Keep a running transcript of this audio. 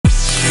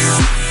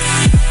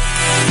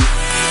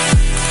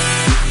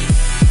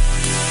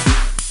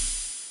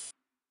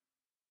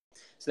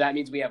So that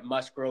means we have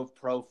Musgrove,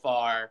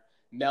 Profar,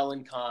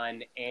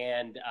 Melancon,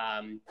 and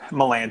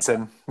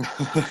Melanson.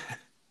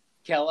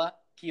 Keela.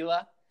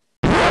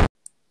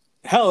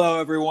 Hello,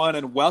 everyone,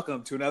 and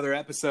welcome to another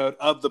episode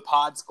of the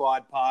Pod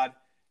Squad Pod.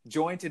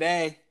 Joined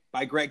today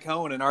by Greg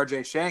Cohen and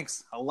RJ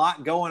Shanks. A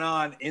lot going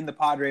on in the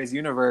Padres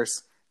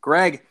universe.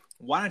 Greg,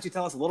 why don't you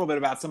tell us a little bit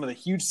about some of the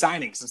huge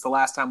signings since the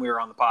last time we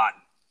were on the pod?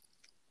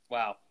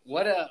 Wow,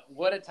 what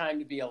a time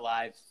to be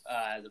alive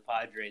as a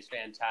Padres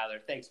fan,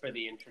 Tyler. Thanks for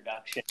the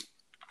introduction.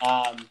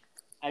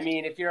 I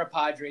mean, if you're a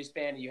Padres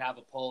fan and you have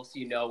a pulse,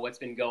 you know what's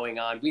been going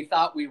on. We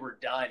thought we were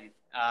done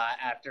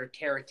after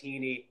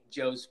Caratini,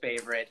 Joe's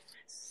favorite,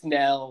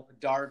 Snell,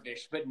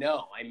 Darvish, but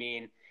no. I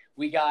mean,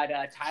 we got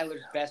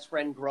Tyler's best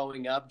friend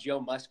growing up, Joe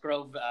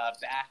Musgrove,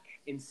 back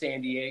in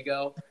San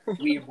Diego.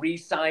 We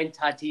re-signed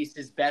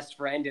Tatis's best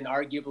friend and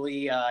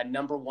arguably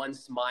number one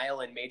smile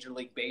in Major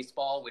League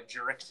Baseball with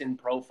Jurickson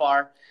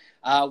Profar.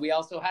 We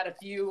also had a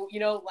few,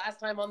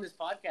 last time on this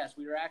podcast,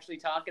 we were actually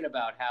talking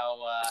about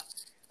how,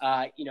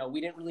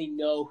 we didn't really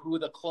know who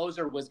the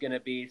closer was going to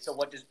be. So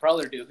what does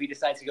Preller do? He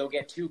decides to go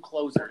get two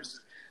closers.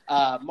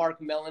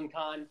 Mark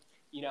Melancon,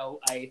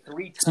 a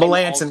three-time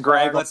Melanson,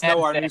 Greg. Let's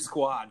know our new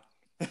squad.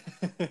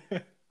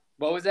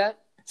 What was that?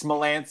 It's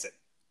Melanson.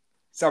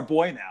 It's our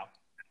boy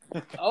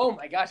now. Oh,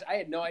 my gosh. I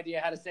had no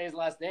idea how to say his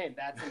last name.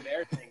 That's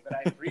embarrassing, but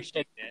I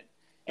appreciate it.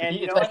 And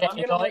you know what? I'm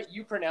going to let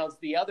you pronounce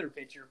the other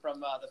pitcher from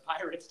the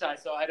Pirates, Ty,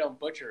 so I don't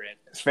butcher it.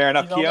 It's fair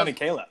enough. Keone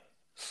Kela.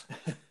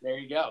 There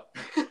you go.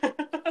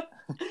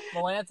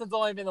 Melanson's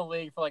only been in the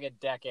league for like a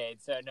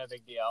decade, so no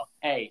big deal.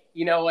 Hey,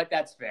 you know what?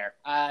 That's fair.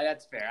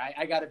 That's fair.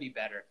 I got to be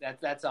better.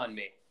 That's on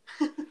me.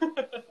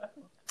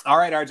 All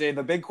right, RJ,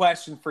 the big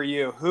question for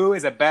you. Who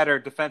is a better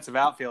defensive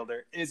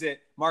outfielder? Is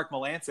it Mark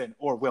Melanson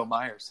or Will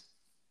Myers?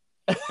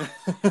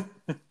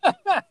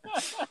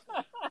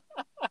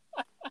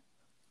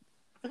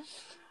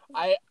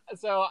 I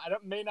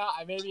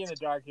may be in the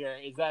dark here.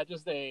 Is that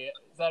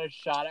a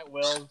shot at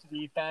Will's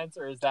defense,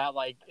 or is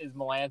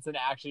Melanson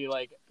actually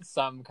like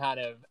some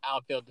kind of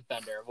outfield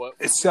defender? What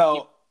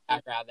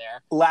background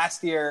there?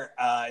 Last year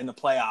in the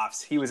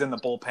playoffs, he was in the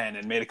bullpen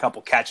and made a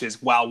couple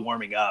catches while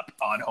warming up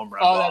on home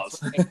run balls.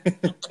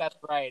 That's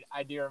right.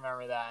 I do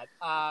remember that.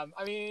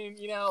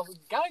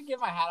 Gotta give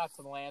my hat off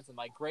to Melanson.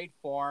 Like, great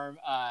form.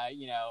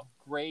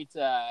 Great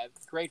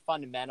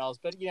fundamentals.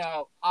 But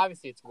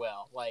obviously it's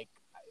Will. Like,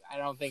 I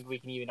don't think we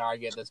can even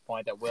argue at this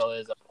point that Will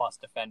is a plus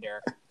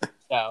defender.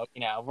 So,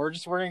 we're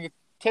going to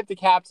tip the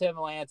cap to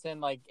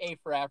Melanson, like, A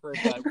for effort,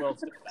 but Will's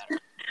still better.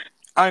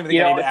 I don't even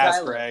think I need to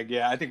ask Greg.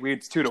 Yeah, I think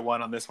it's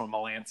 2-1 on this one,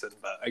 Melanson,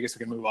 but I guess we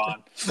can move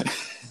on.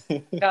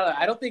 Tyler,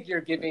 I don't think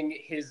you're giving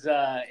his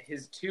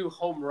two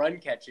home run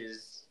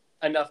catches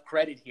enough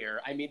credit here.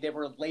 I mean, they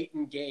were late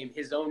in game,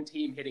 his own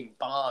team hitting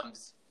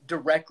bombs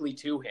directly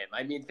to him.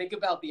 I mean, think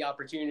about the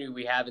opportunity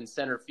we have in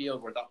center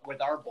field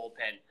with our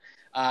bullpen,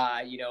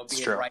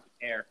 being right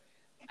there.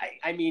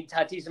 I mean,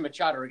 Tatis and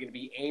Machado are going to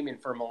be aiming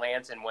for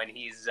Melanson when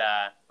he's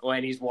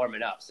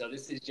warming up. So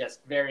this is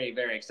just very,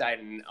 very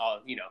exciting,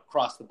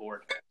 across the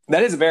board.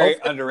 That is a very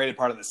underrated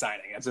part of the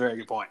signing. That's a very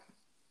good point.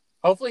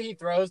 Hopefully he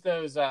throws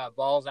those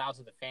balls out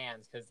to the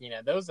fans because,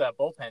 those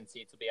bullpen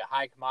seats will be a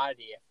high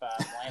commodity if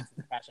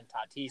Melanson's catching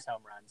Tatis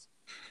home runs.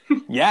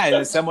 Yeah, and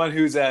as someone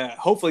who's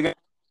hopefully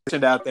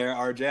good out there,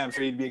 RJ, I'm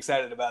sure you'd be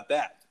excited about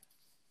that.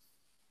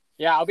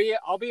 Yeah, I'll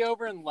be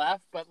over and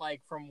left, but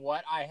like from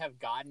what I have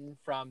gotten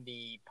from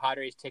the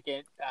Padres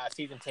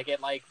season ticket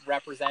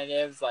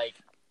representatives, like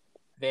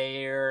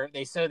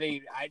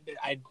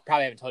I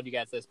probably haven't told you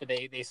guys this, but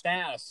they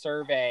sent out a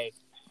survey,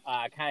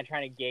 kind of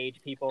trying to gauge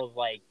people's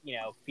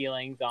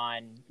feelings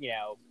on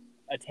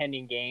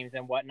attending games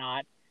and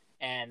whatnot,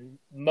 and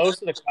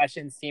most of the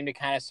questions seem to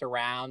kind of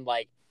surround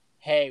like,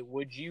 hey,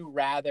 would you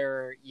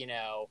rather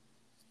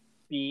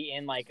be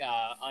in like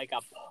a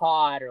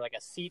pod or like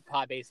a seat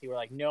pod basically where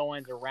like no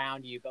one's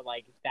around you, but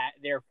like that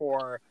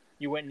therefore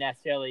you wouldn't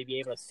necessarily be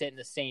able to sit in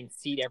the same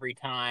seat every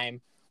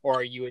time,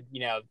 or you would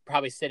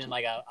probably sit in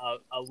like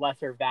a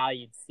lesser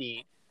valued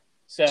seat.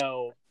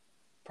 So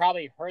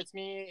probably hurts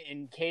me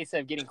in case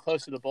of getting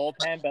close to the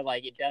bullpen, but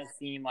like it does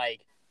seem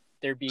like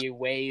there'd be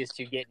ways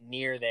to get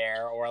near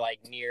there or like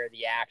near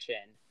the action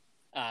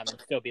and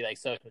still be like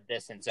social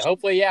distance. So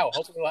hopefully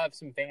we'll have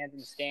some fans in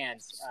the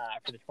stands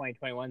for the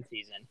 2021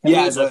 season.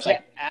 Yeah,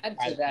 to add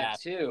to that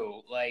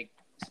too, like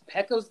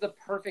Petco's the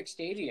perfect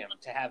stadium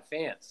to have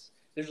fans.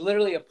 There's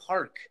literally a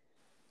park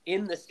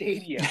in the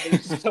stadium.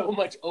 There's so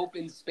much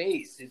open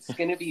space. It's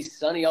going to be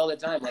sunny all the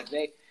time. Like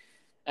they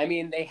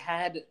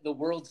had the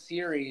World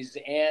Series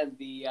and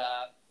they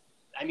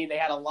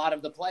had a lot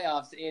of the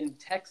playoffs in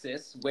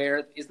Texas,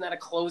 where isn't that a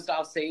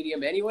closed-off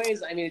stadium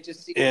anyways? I mean, it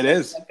just seems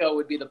Petco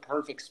would be the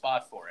perfect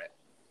spot for it.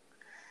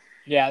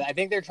 Yeah, I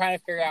think they're trying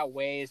to figure out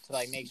ways to,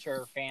 like, make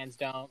sure fans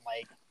don't,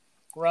 like,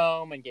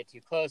 roam and get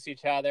too close to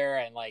each other.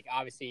 And, like,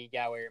 obviously you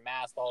got to wear your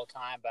mask the whole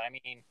time. But, I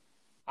mean,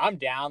 I'm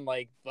down.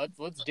 Like,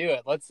 let's do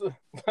it. Let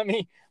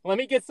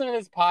me get some of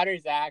this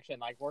Padres action.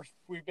 Like,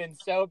 we've been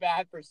so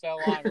bad for so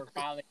long. We're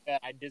finally good.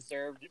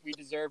 We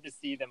deserve to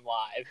see them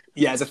live.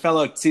 Yeah, as a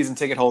fellow season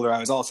ticket holder, I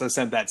was also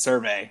sent that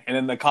survey, and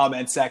in the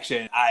comment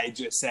section, I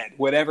just said,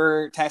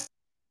 "Whatever test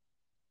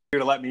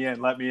to let me in,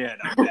 let me in."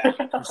 I'm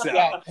down. So.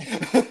 Yeah,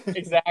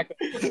 exactly.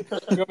 You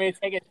want me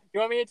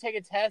to take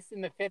a test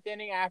in the 5th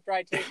inning after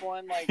I take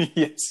one? Like,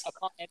 yes,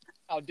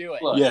 I'll do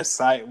it. Look, yes,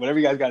 whatever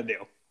you guys got to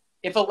do.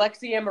 If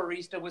Alexi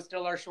Amarista was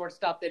still our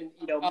shortstop, then,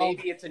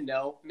 maybe it's a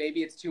no.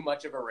 Maybe it's too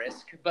much of a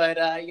risk. But,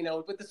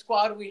 with the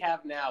squad we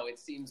have now, it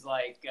seems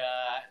like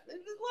there's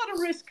a lot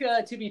of risk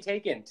to be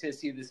taken to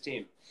see this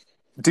team.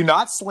 Do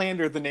not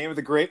slander the name of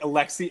the great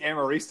Alexi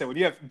Amarista when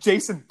you have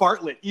Jason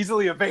Bartlett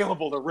easily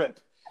available to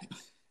rip.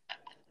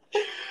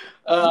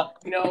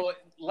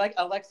 Like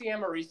Alexi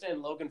Amarista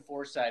and Logan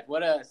Forsythe,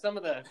 some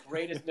of the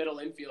greatest middle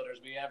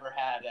infielders we ever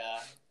had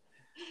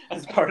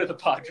as part of the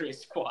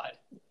Padres squad.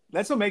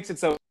 That's what makes it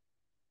so.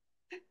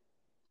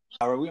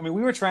 We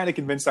were trying to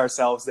convince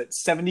ourselves that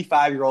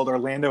 75-year-old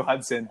Orlando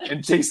Hudson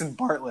and Jason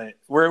Bartlett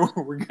were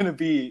going to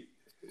be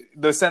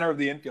the center of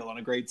the infield on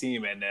a great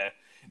team, and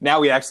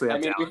now we actually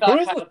have talent. We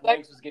thought Tyler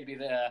Blanks was going to be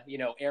the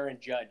Aaron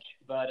Judge,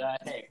 but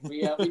hey,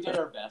 we did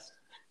our best.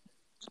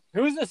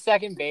 Who was the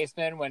second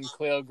baseman when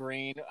Cleo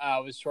Green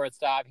was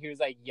shortstop? He was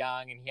like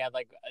young and he had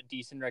like a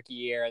decent rookie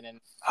year, and then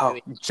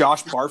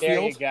Josh Barfield.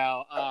 There you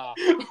go.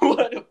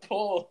 What a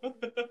pull!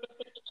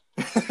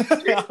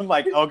 I'm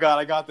like, oh god,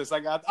 I got this. I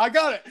got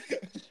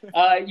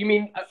it. You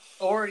mean,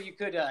 or you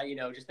could,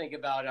 just think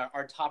about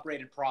our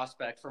top-rated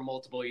prospect for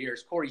multiple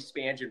years, Corey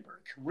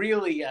Spangenberg,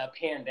 really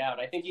panned out.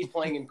 I think he's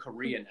playing in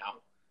Korea now.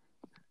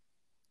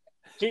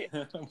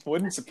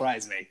 Wouldn't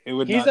surprise me. It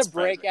would. He's a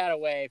breakout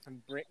away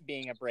from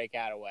being a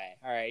breakout away.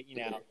 All right,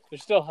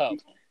 there's still hope.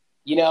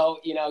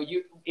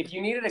 If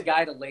you needed a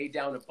guy to lay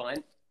down a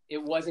bunt,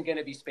 it wasn't going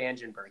to be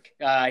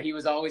Spangenberg. He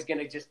was always going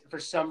to just, for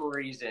some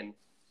reason,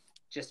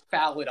 just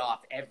foul it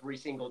off every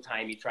single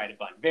time he tried to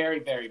bunt. Very,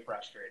 very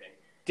frustrating.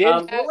 Did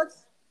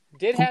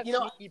have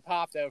sneaky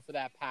pop though for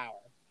that power,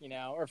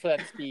 or for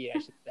that speed, I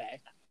should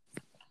say.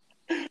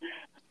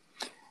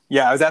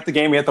 Yeah, I was at the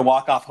game. We had the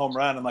walk-off home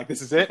run. I'm like,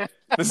 this is it.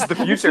 This is the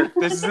future.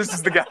 This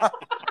is the guy.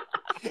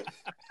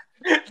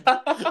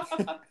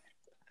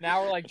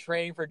 Now we're like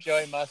trading for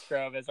Joey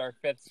Musgrove as our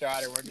 5th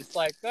starter. We're just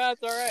like,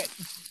 that's all right.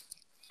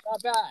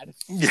 Not bad.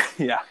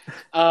 Yeah.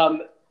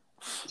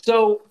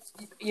 So,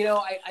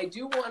 I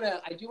do want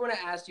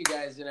to ask you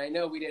guys, and I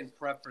know we didn't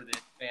prep for this,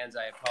 fans.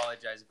 I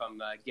apologize if I'm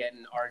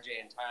getting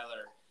RJ and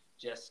Tyler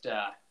just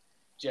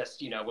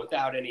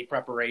without any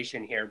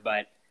preparation here,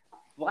 but.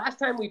 Last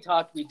time we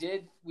talked, we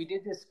did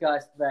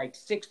discuss like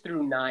 6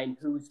 through 9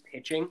 who's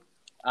pitching.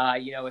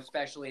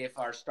 Especially if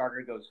our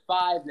starter goes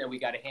 5, then we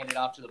got to hand it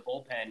off to the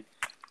bullpen.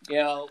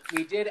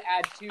 We did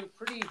add 2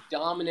 pretty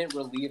dominant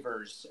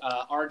relievers.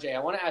 RJ, I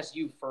want to ask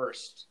you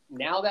first.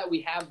 Now that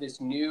we have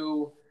this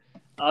new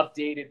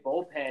updated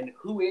bullpen,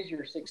 who is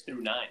your 6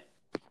 through 9?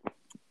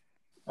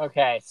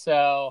 Okay,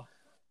 so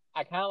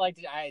I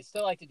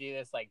still like to do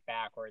this like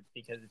backwards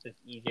because it's just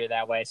easier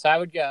that way. So I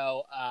would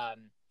go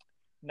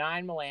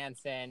 9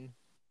 Melanson,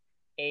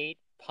 8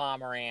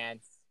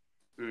 Pomerantz,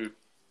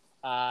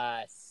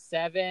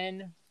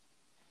 7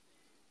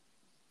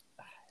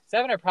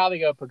 I'd probably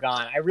go Pagan.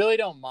 I really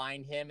don't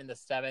mind him in the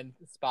 7th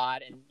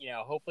spot, and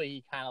hopefully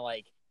he kind of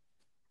like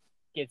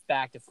gets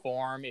back to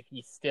form. If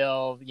he's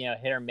still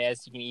hit or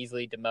miss, you can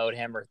easily demote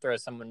him or throw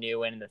someone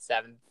new in the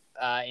 7th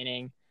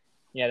inning.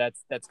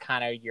 That's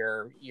kind of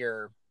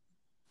your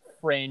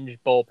fringe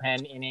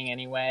bullpen inning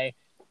anyway.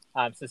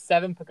 So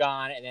 7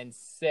 Pagan, and then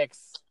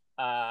 6.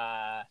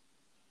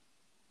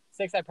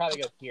 6, I'd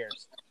probably go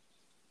Pierce.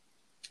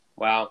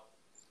 Wow.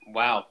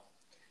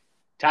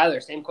 Tyler,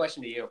 same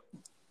question to you.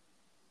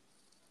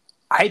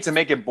 I hate to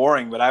make it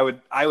boring, but I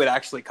would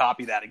actually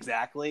copy that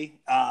exactly.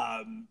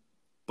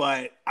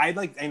 But I'd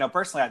like,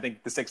 personally, I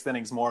think the 6th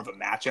inning is more of a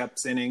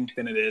matchups inning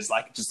than it is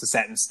like just a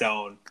set in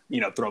stone,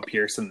 throw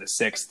Pierce in the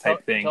 6th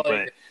type thing.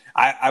 Totally.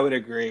 But I would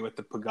agree with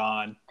the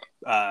Pagan,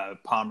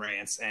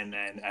 Pomerantz, and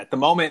then at the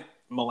moment,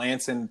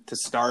 Melanson to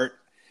start.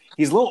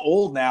 He's a little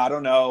old now. I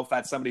don't know if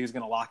that's somebody who's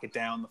going to lock it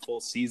down the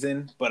full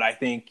season, but I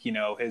think,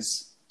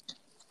 his,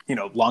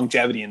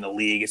 longevity in the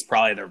league is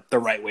probably the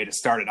right way to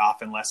start it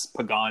off, unless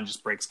Pagan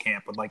just breaks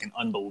camp with like an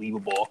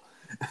unbelievable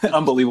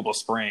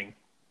spring.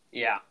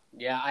 Yeah.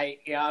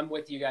 I'm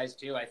with you guys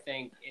too. I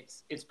think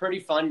it's pretty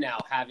fun now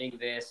having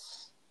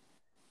this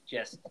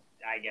just,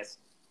 I guess,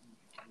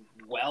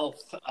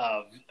 wealth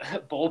of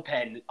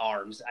bullpen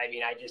arms.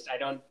 I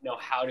don't know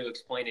how to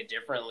explain it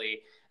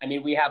differently.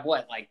 We have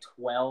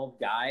 12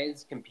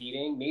 guys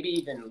competing, maybe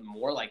even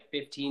more, like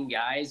 15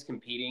 guys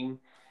competing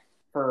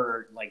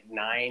for like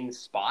 9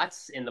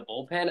 spots in the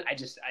bullpen.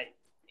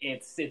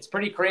 It's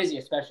pretty crazy,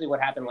 especially what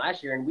happened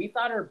last year. And we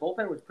thought our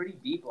bullpen was pretty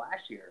deep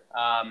last year.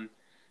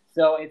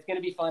 So it's going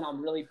to be fun.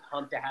 I'm really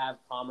pumped to have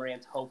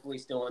Pomerantz hopefully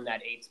still in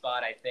that 8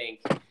 spot. I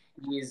think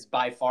he is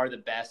by far the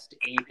best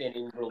 8th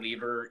inning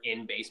reliever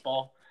in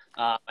baseball.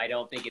 I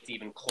don't think it's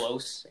even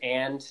close.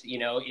 And,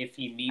 if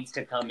he needs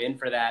to come in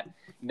for that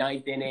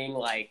ninth inning,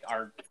 like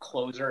our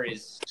closer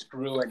is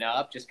screwing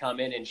up, just come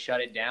in and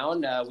shut it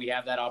down. We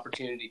have that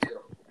opportunity too.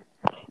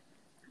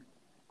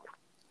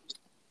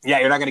 Yeah,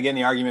 you're not going to get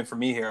any argument from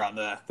me here on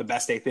the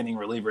best eighth inning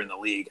reliever in the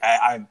league.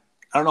 I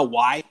don't know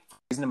why.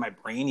 Reason in my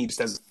brain, he just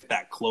has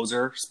that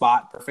closer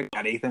spot perfect.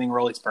 That eighth inning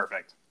role, he's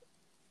perfect.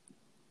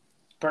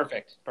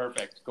 Perfect.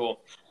 Cool.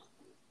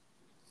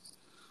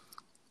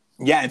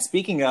 Yeah, and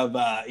speaking of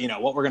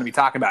what we're going to be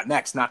talking about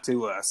next, not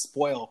to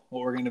spoil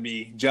what we're going to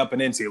be jumping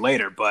into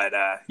later, but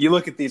you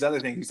look at these other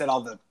things. You said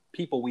all the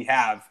people we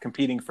have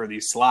competing for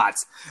these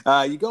slots.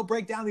 You go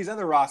break down these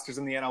other rosters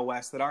in the NL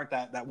West that aren't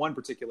that one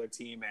particular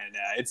team, and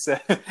it's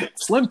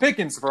slim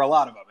pickings for a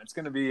lot of them. It's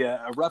going to be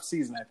a rough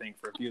season, I think,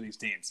 for a few of these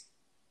teams.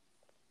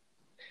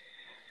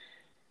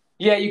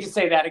 Yeah, you can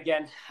say that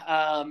again.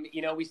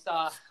 We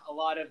saw a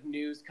lot of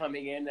news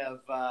coming in of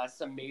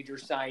some major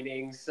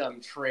signings, some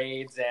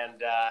trades,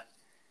 and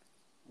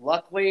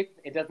luckily,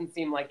 it doesn't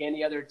seem like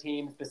any other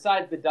teams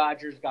besides the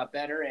Dodgers got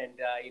better. And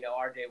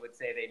RJ would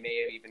say they may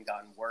have even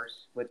gotten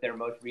worse with their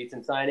most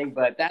recent signing,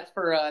 but that's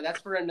for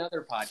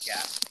another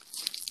podcast.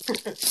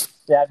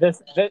 Yeah,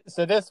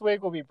 this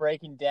week we'll be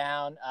breaking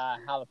down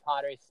how the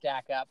Padres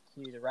stack up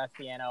to the rest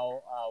of the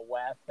NL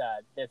West.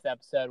 This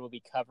episode will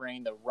be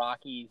covering the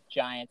Rockies,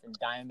 Giants, and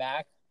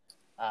Diamondbacks.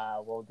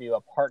 We'll do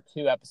a part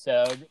 2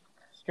 episode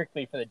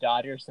strictly for the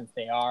Dodgers since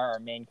they are our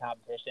main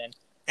competition.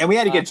 And we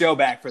had to get Joe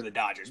back for the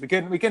Dodgers. We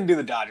couldn't do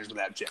the Dodgers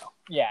without Joe.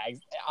 Yeah,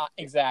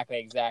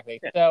 exactly.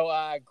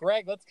 So,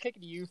 Greg, let's kick it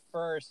to you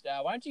first.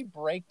 Why don't you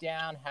break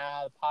down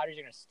how the Padres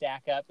are going to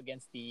stack up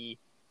against the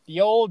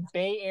old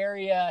Bay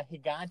Area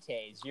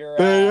Gigantes?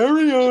 Bay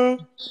Area.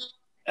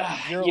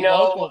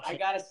 I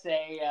gotta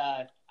say,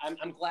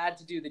 I'm glad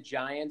to do the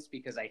Giants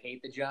because I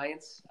hate the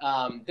Giants.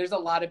 There's a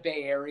lot of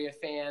Bay Area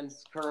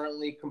fans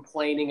currently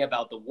complaining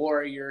about the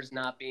Warriors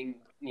not being,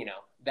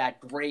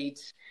 that great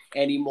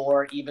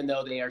anymore, even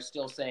though they are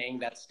still saying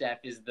that Steph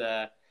is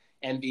the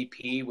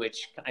MVP,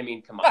 which, I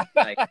mean, come on.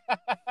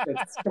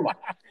 Come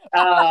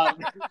on.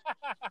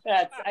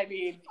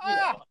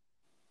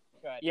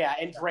 Yeah,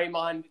 and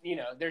Draymond,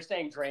 they're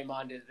saying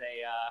Draymond is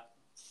a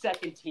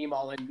second team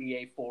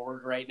All-NBA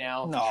forward right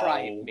now.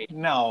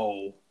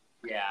 No.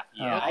 Yeah.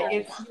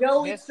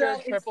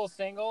 Mr. Triple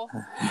Single.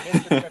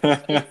 Mr.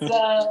 Triple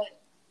Single.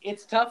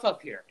 It's tough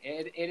up here.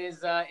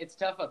 It's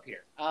tough up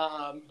here.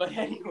 But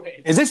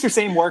anyways. Is this your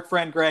same work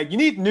friend, Greg? You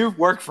need new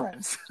work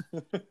friends.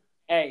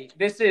 Hey,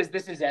 this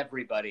is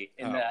everybody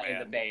in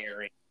the Bay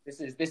Area. This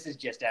is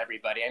just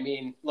everybody. I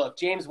mean, look,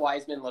 James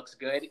Wiseman looks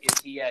good. Is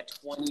he a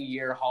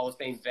 20-year Hall of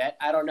Fame vet?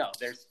 I don't know.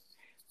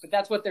 But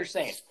that's what they're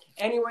saying.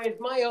 Anyways,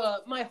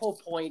 my whole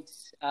point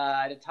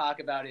to talk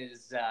about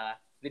is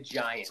the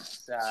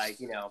Giants.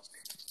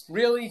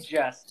 Really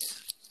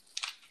just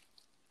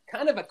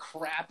kind of a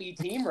crappy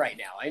team right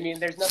now. I mean,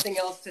 there's nothing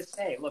else to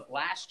say. Look,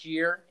 last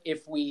year,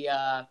 if we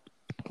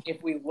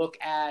look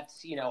at,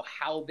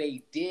 how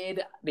they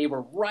did, they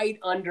were right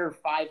under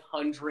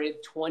 500,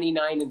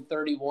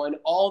 29-31.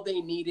 All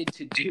they needed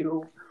to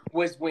do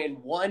was win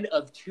one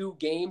of 2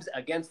 games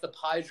against the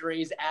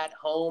Padres at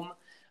home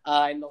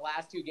in the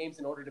last 2 games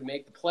in order to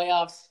make the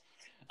playoffs.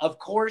 Of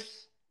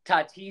course,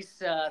 Tatis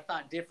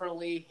thought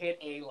differently, hit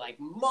a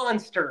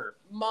monster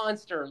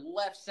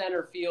left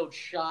center field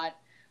shot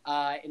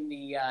in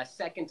the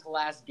second to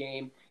last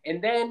game.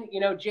 And then,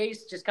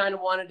 Jace just kind of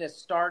wanted to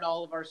start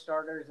all of our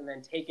starters and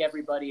then take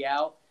everybody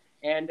out.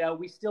 And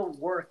we still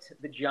worked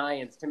the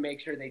Giants to make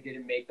sure they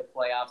didn't make the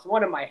playoffs.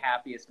 One of my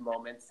happiest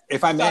moments.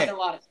 If I may. Talking a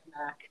lot of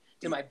smack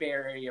to my Bay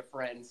Area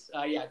friends.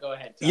 Yeah, go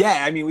ahead, Tom.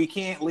 Yeah, I mean, we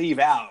can't leave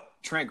out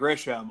Trent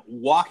Grisham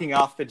walking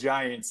off the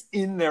Giants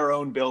in their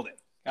own building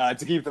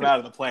to keep them out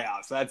of the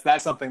playoffs.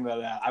 That's something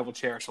that I will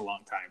cherish a long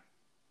time.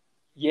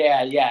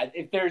 Yeah.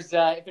 If there's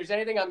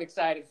anything I'm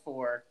excited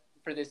for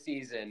this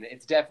season,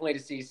 it's definitely to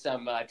see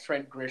some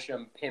Trent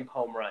Grisham pimp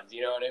home runs.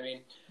 You know what I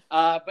mean?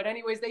 But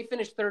anyways, they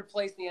finished 3rd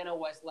place in the NL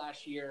West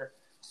last year.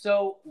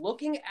 So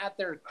looking at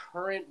their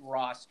current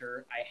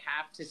roster, I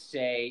have to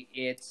say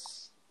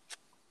it's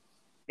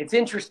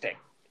interesting.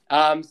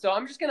 So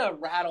I'm just gonna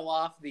rattle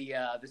off the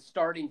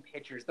starting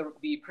pitchers,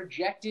 the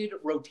projected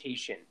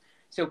rotation.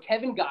 So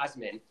Kevin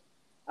Gausman,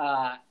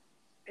 I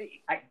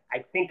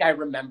think I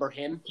remember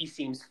him. He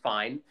seems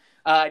fine.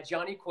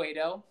 Johnny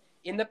Cueto.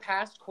 In the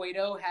past,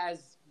 Cueto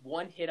has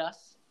 1 hit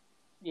us,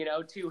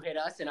 2 hit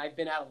us, and I've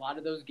been at a lot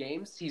of those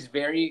games. He's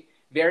very,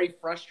 very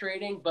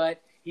frustrating,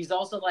 but he's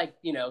also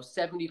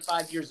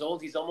 75 years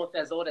old. He's almost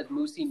as old as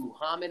Musi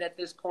Muhammad at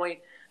this point.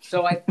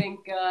 So I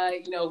think,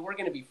 we're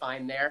going to be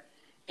fine there.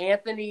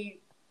 Anthony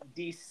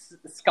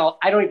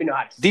I don't even know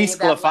how to say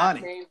that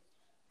last name.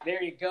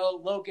 There you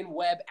go. Logan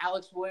Webb,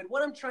 Alex Wood.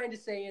 What I'm trying to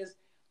say is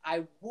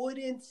I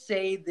wouldn't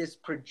say this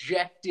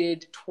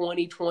projected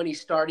 2021,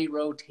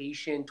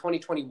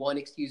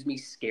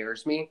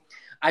 scares me.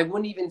 I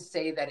wouldn't even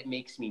say that it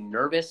makes me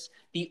nervous.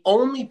 The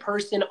only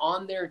person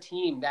on their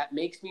team that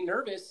makes me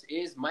nervous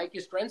is Mike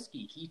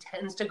Yastrzemski. He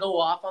tends to go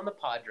off on the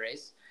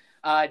Padres.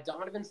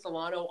 Donovan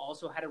Solano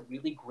also had a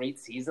really great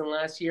season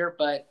last year,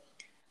 but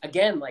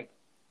again, like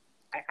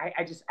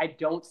I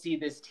don't see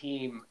this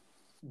team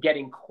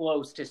getting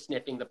close to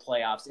sniffing the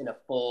playoffs in a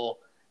full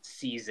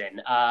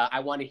season. I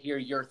want to hear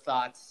your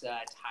thoughts,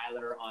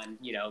 Tyler, on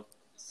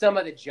some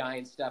of the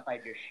Giants stuff I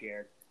just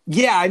shared.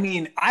 Yeah, I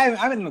mean,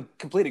 I'm in a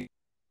complete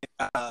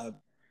for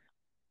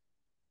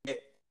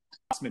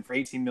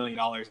 $18 million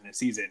in a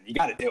season. You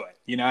got to do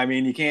it. I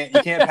mean, you can't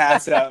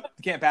pass up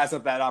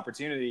that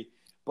opportunity.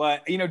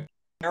 But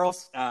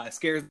Darryl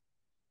scares.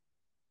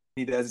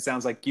 He does. It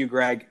sounds like you,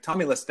 Greg.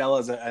 Tommy La Stella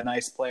is a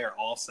nice player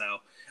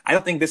also. I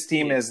don't think this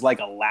team is like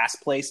a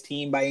last place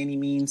team by any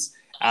means.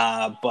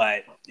 But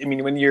I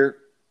mean, when you're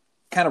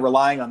kind of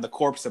relying on the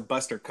corpse of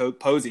Buster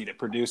Posey to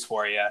produce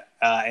for you,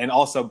 and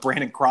also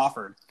Brandon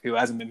Crawford, who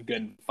hasn't been good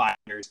in 5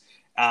 years,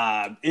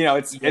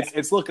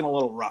 it's looking a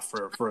little rough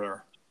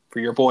for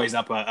your boys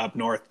up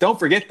north. Don't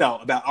forget though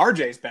about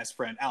RJ's best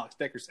friend, Alex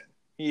Dickerson.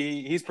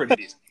 He's pretty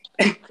decent.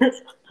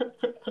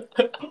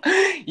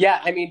 Yeah,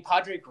 I mean,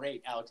 Padre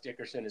great, Alex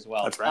Dickerson as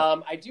well. That's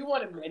right. I do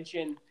want to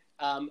mention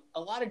a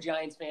lot of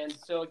Giants fans.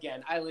 So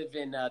again, I live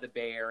in the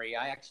Bay Area.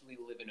 I actually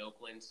live in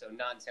Oakland, so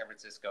not in San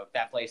Francisco.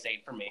 That place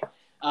ain't for me.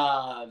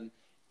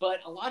 But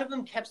a lot of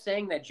them kept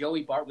saying that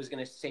Joey Bart was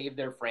going to save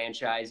their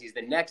franchise. He's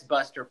the next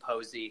Buster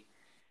Posey.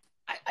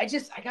 I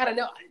got to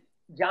know,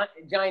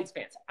 Giants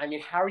fans. I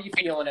mean, how are you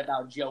feeling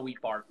about Joey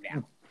Bart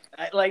now?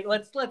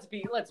 Let's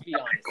be honest.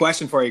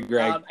 Question for you,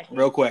 Greg,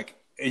 real quick.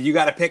 You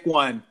got to pick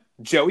one: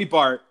 Joey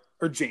Bart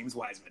or James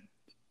Wiseman.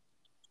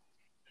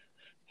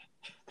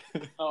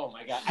 Oh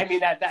my God! I mean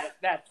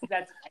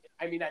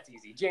that's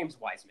easy. James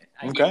Wiseman.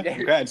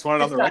 Okay. I just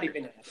wanted on the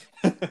record.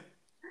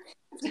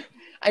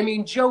 I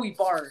mean, Joey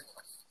Bart.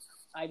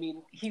 I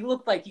mean, he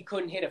looked like he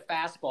couldn't hit a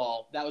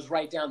fastball that was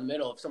right down the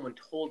middle if someone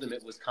told him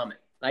it was coming.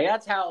 Like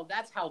that's how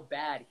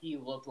bad he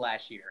looked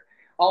last year.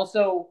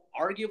 Also,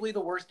 arguably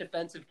the worst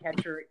defensive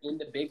catcher in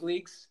the big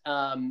leagues.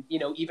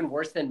 Even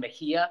worse than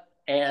Mejia.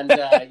 And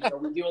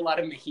we do a lot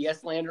of Mejia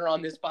slander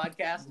on this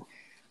podcast.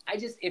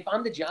 If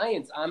I'm the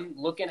Giants, I'm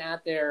looking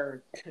at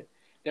their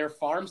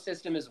farm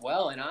system as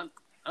well, and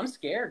I'm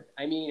scared.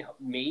 I mean,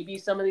 maybe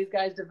some of these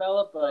guys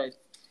develop, but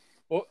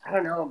I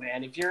don't know,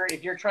 man. If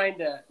you're trying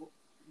to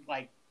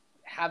like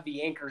have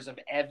the anchors of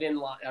Evan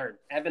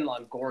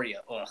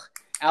Longoria,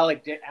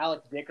 Alex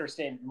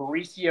Dickerson,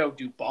 Mauricio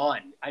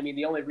Dubon. I mean,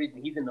 the only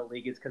reason he's in the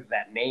league is because of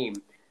that name.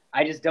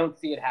 I just don't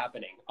see it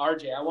happening.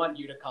 RJ, I want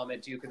you to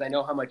comment too, because I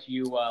know how much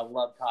you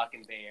love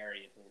talking Bay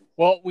Area things.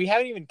 Well, we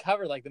haven't even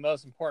covered like the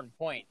most important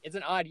point. It's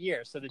an odd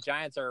year, so the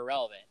Giants are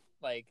irrelevant.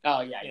 Like,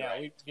 oh yeah,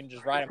 right. We can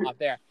just write them off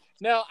there.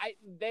 No,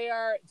 they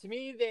are the, to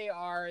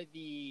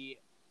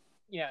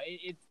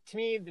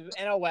me, the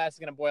NL West is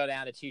going to boil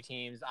down to 2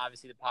 teams,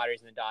 obviously the Padres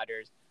and the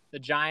Dodgers. The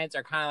Giants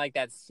are kind of like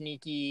that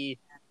sneaky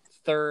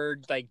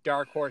third, like,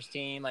 dark horse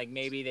team. Like,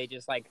 maybe they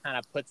just, like, kind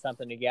of put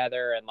something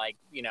together and, like,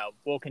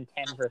 will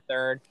contend for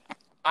third.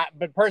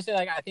 But personally,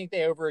 like, I think they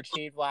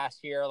overachieved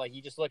last year. Like,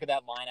 you just look at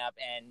that lineup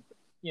and,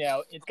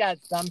 it's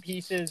got some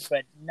pieces,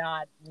 but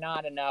not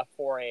enough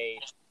for a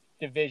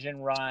division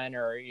run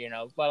or,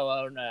 let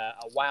alone a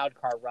wild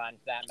card run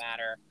for that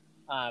matter.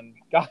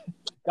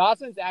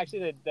 Gossman's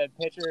actually the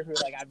pitcher who,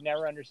 like, I've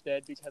never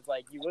understood because,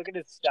 like, you look at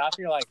his stuff and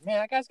you're like, man,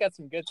 that guy's got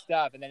some good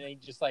stuff. And then he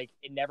just, like,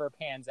 it never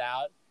pans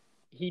out.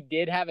 He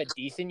did have a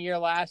decent year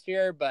last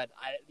year, but,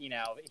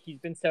 he's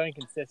been so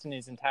inconsistent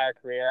his entire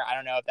career. I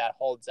don't know if that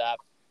holds up.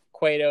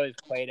 Cueto is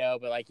Cueto,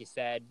 but like you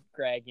said,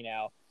 Greg,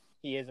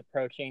 he is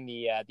approaching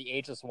the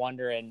ageless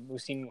wonder and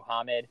Muhsin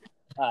Muhammad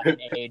in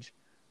age.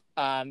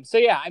 So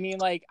yeah, I mean,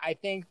 like, I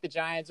think the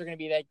Giants are going to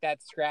be like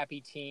that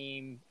scrappy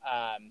team.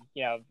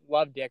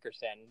 Love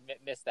Dickerson,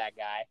 miss that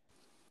guy.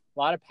 A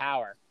lot of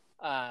power.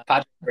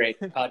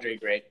 Padre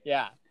great.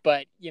 Yeah,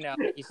 but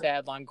like you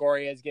said,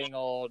 Longoria is getting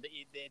old.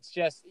 It's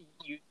just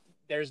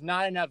there's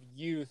not enough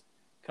youth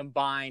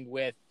combined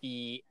with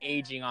the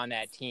aging on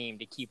that team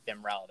to keep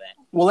them relevant.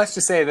 Well, let's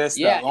just say this.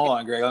 Yeah. Hold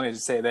on, Greg. Let me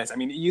just say this. I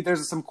mean,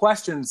 there's some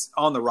questions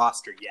on the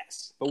roster,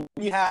 yes. But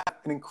when you have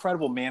an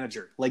incredible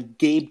manager like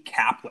Gabe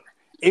Kapler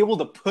able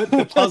to put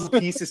the puzzle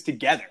pieces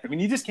together, I mean,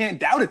 you just can't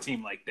doubt a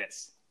team like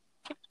this.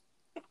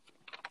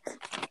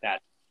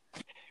 That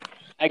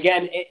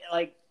again,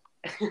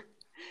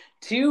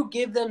 to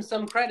give them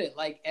some credit,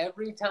 like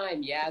every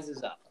time Yaz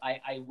is up,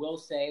 I will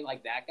say,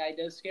 like, that guy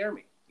does scare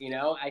me.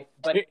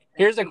 But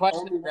here's a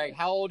question, Greg.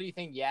 How old do you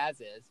think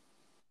Yaz is?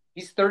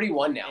 He's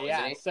 31 now, yeah,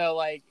 isn't he? So,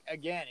 like,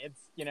 again,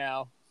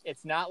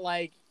 it's not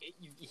like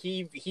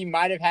he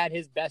might have had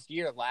his best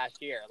year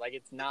last year. Like,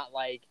 it's not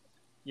like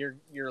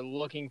you're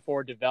looking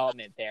for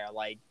development there.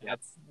 Like,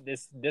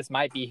 this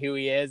might be who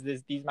he is.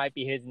 These might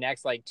be his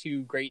next, like,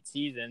 2 great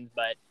seasons,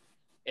 but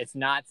it's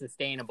not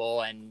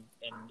sustainable, and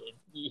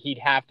he'd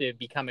have to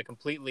become a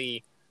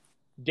completely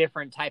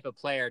different type of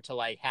player to,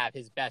 like, have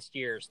his best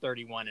years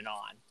 31 and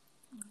on.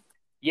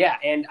 Yeah,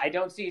 and I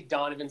don't see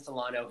Donovan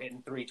Solano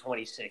hitting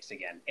 326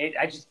 again.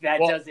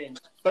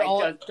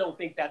 Don't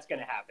think that's going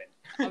to happen.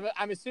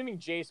 I'm assuming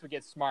Jace would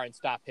get smart and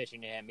stop pitching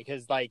to him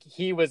because like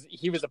he was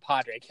a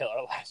Padre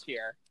killer last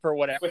year for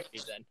whatever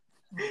reason.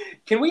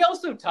 Can we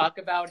also talk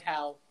about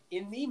how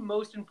in the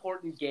most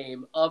important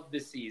game of the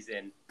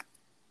season,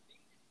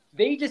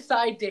 they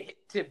decide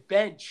to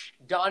bench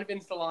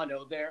Donovan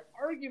Solano, their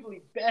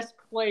arguably best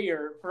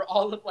player for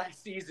all of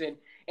last season,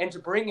 and to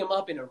bring him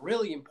up in a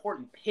really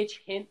important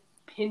pinch hit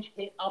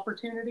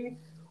opportunity?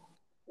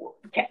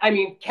 I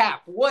mean,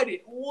 Cap, what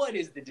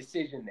is the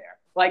decision there?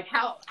 Like,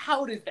 how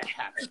does that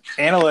happen?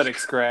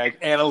 Analytics, Greg.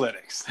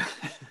 Analytics.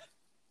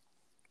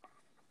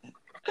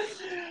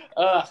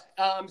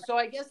 So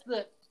I guess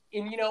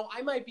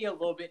I might be a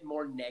little bit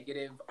more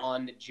negative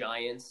on the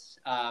Giants.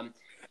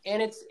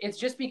 And it's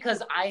just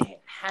because I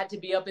had to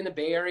be up in the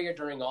Bay Area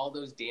during all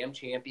those damn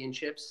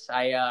championships.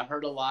 I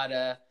heard a lot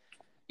of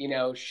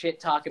shit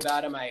talk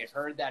about him. I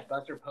heard that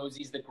Buster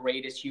Posey's the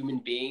greatest human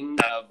being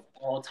of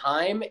all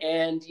time.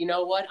 And you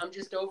know what? I'm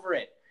just over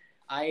it.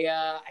 I'm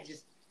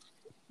just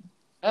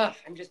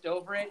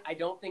over it. I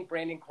don't think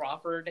Brandon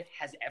Crawford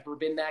has ever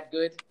been that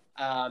good.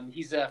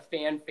 He's a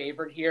fan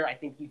favorite here. I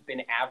think he's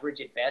been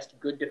average at best.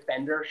 Good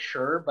defender,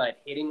 sure,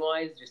 but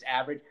hitting-wise, just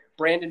average.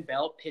 Brandon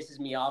Belt pisses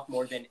me off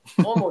more than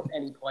almost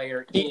any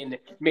player in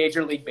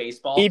Major League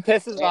Baseball. He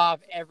pisses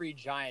off every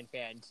Giant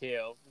fan,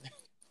 too.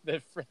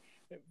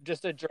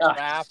 Just a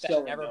giraffe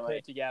that never put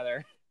it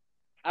together.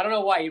 I don't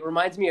know why. He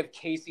reminds me of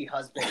Casey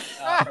Husband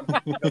from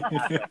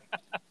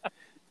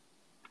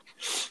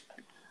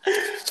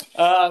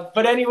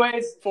but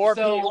anyways, four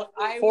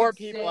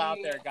people out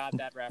there got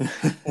that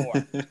reference.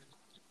 4.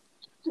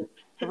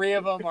 3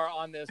 of them are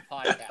on this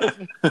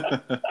podcast.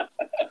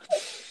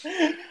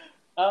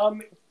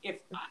 If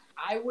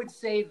I would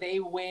say they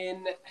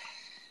win,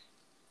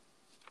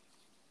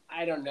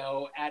 I don't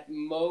know, at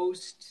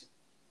most,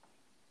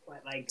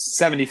 like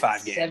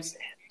 75 games.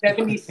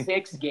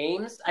 76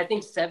 games. I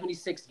think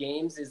 76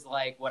 games is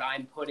like what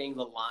I'm putting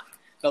the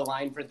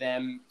line for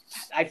them.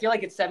 I feel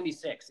like it's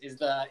 76 is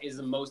the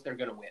most they're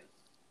going to win.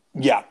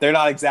 Yeah, they're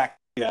not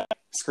exactly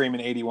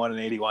screaming 81 and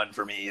 81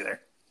 for me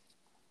either.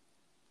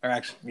 Or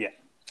actually, yeah.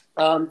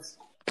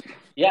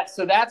 Yeah,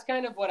 so that's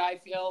kind of what I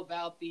feel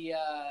about the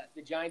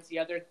Giants. The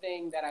other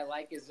thing that I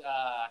like is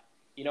our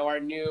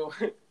new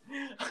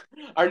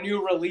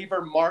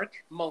reliever Mark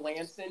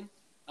Melancon.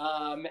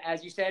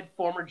 As you said,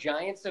 former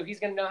Giant, so he's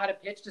going to know how to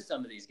pitch to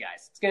some of these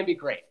guys. It's going to be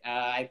great.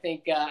 I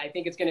think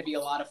it's going to be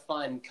a lot of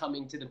fun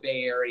coming to the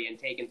Bay Area and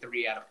taking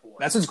 3 out of 4.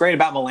 That's what's great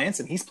about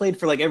Melancon. He's played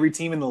for like every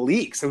team in the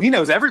league, so he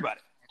knows everybody.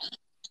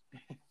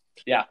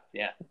 Yeah.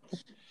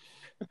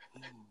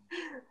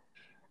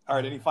 All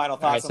right, any final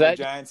thoughts on the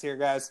Giants here,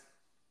 guys?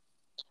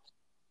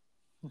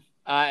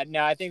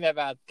 No, I think that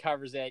about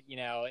covers it.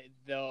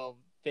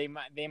 They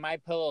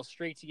might put a little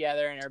streak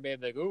together and everybody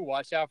will be like, ooh,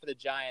 watch out for the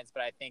Giants.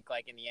 But I think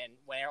like in the end,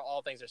 when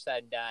all things are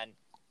said and done,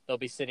 they'll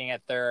be sitting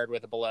at 3rd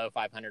with a below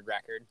 500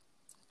 record.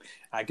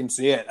 I can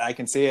see it.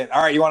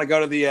 All right, you want to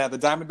go to the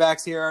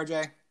Diamondbacks here,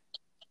 RJ?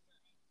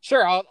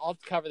 Sure, I'll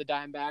cover the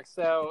Diamondbacks.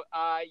 So,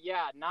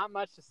 not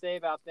much to say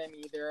about them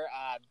either.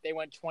 They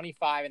went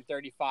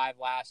 25-35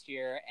 last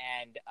year,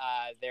 and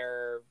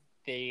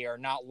they are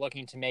not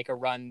looking to make a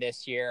run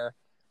this year.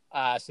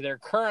 So their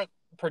current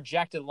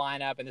projected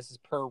lineup, and this is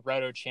per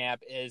RotoChamp,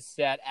 is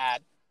set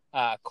at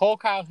Cole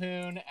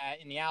Calhoun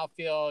in the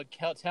outfield,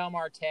 Ketel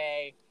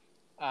Marte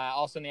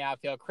also in the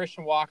outfield,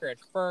 Christian Walker at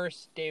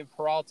first, Dave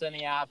Peralta in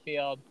the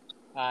outfield,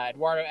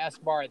 Eduardo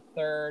Escobar at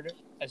 3rd,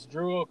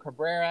 Asdrubal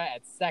Cabrera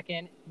at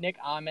 2nd, Nick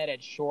Ahmed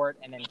at short,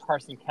 and then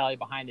Carson Kelly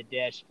behind the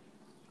dish.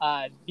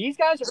 These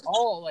guys are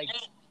all like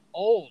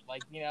old,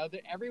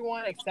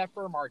 everyone except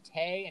for Marte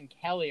and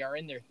Kelly are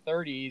in their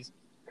 30s.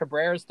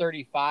 Cabrera's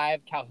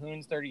 35,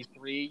 Calhoun's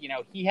 33.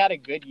 He had a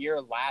good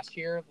year last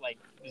year. Like,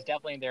 it was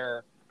definitely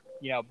their,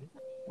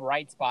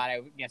 bright spot,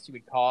 I guess you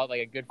would call it,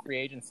 like a good free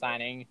agent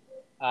signing.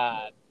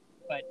 But,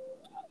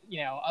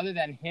 other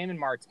than him and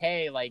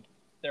Marte, like,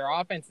 their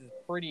offense is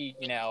pretty,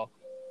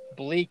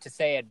 bleak to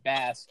say at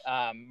best.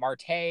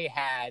 Marte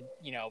had,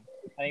 I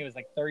think it was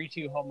like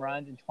 32 home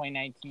runs in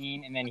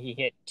 2019, and then he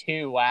hit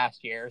 2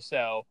 last year.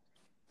 So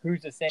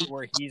who's to say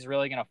where he's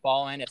really going to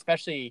fall in,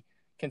 especially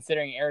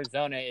considering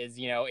Arizona is,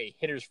 a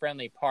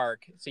hitters-friendly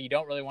park, so you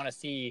don't really want to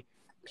see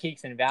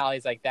peaks and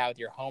valleys like that with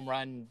your home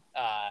run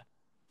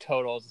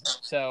totals.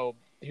 So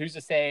who's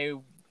to say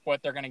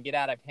what they're going to get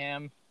out of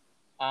him?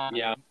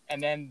 And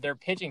then their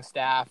pitching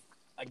staff,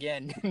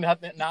 again, not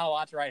a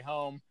lot to write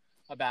home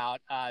about.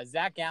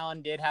 Zach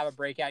Gallen did have a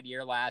breakout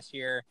year last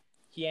year.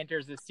 He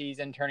enters the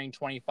season turning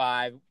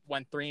 25,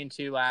 went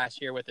 3-2 last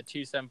year with a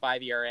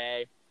 2.75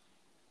 ERA.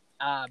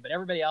 But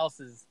everybody else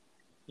is,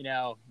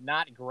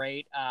 not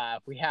great.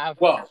 We have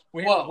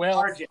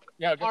RJ.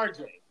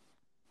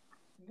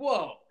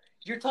 Whoa,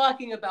 you're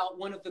talking about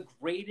one of the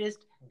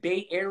greatest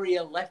Bay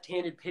Area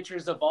left-handed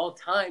pitchers of all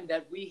time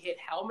that we hit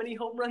how many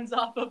home runs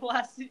off of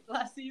last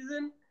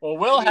season? Well,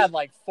 Will had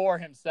like 4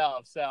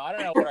 himself, so I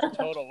don't know what our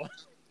total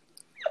was.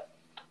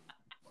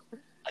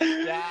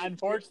 Yeah,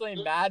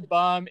 unfortunately, Mad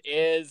Bum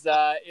is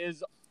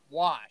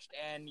washed,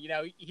 and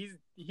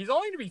he's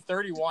only going to be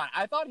 31.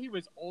 I thought he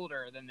was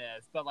older than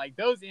this, but like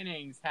those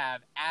innings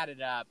have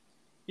added up.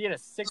 He had a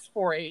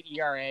 6.48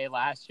 ERA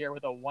last year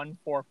with a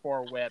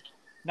 1.44 WHIP.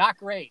 Not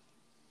great,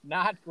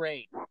 not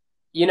great.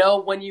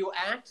 When you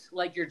act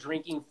like you're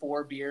drinking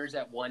 4 beers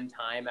at one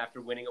time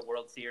after winning a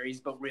World Series,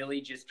 but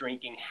really just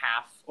drinking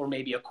half or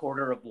maybe a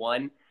quarter of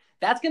one,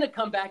 that's going to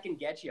come back and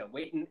get you.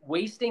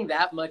 Wasting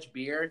that much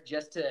beer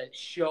just to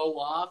show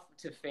off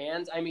to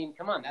fans. I mean,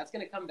 come on, that's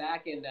going to come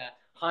back and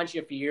haunt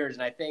you for years.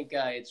 And I think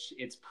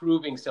it's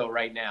proving so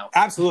right now.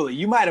 Absolutely.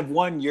 You might have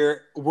won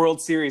your World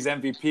Series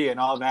MVP and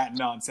all that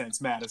nonsense,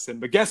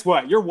 Madison. But guess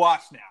what? You're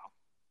washed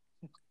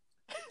now.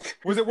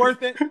 Was it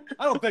worth it?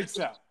 I don't think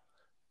so.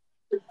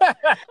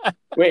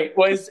 Wait,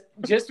 was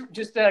just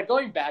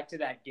going back to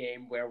that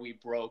game where we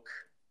broke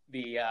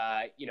the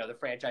the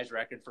franchise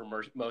record for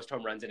most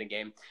home runs in a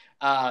game.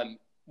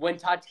 When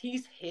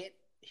Tatis hit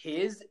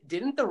his,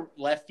 didn't the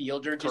left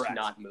fielder just Correct.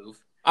 not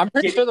move? I'm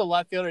pretty sure the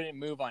left fielder didn't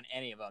move on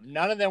any of them.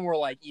 None of them were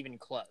like even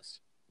close.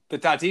 The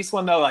Tatis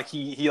one though, like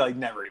he like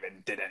never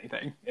even did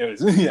anything. It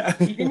was yeah.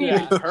 He didn't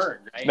even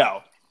turn, right?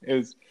 No, it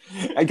was.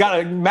 I got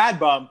a Mad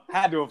Bum.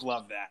 Had to have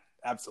loved that.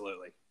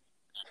 Absolutely.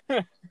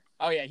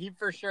 Oh yeah, he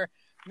for sure.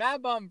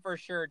 Mad Bum for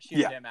sure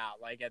chewed him out.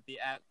 Like at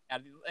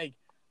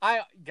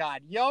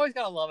God, you always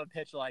gotta love a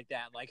pitch like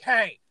that. Like,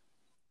 hey,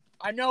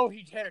 I know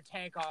he hit a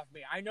tank off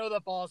me. I know the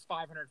ball is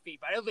 500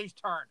 feet, but at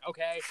least turn,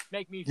 okay?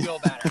 Make me feel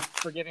better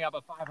for giving up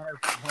a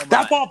 500-foot home run.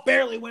 That ball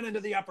barely went into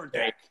the upper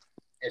deck.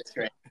 It's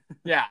great.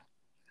 Yeah.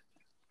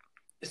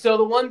 So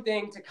the one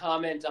thing to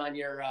comment on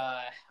your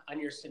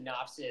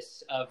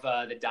synopsis of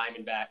the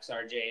Diamondbacks,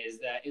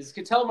 RJ, is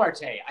Ketel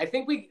Marte. I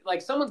think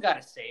someone's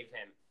got to save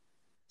him.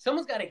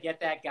 Someone's got to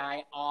get that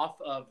guy off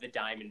of the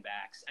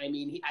Diamondbacks. I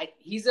mean,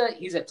 he's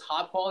a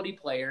top quality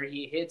player.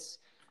 He hits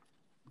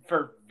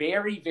for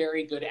very,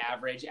 very good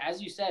average.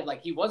 As you said,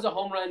 like he was a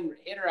home run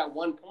hitter at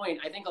one point.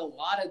 I think a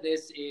lot of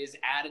this is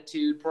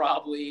attitude,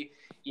 probably.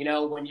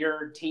 When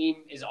your team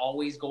is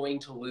always going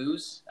to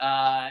lose,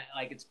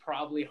 it's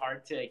probably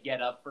hard to get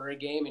up for a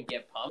game and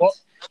get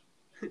pumped.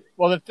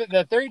 Well,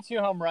 the 32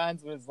 home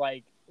runs was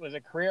a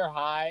career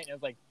high, and it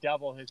was like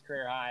double his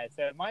career high.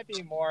 So it might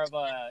be more of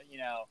a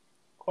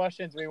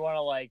questions we want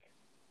to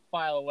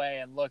file away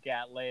and look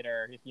at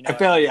later. If I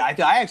feel you. I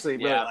actually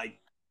really like.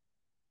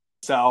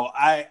 So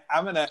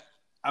I'm gonna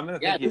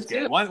think he's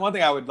good. One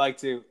thing I would like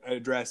to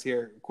address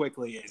here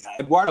quickly is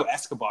Eduardo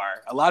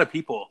Escobar. A lot of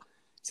people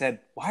said,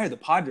 why are the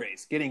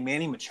Padres getting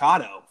Manny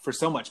Machado for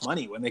so much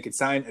money when they could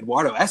sign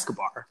Eduardo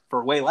Escobar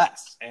for way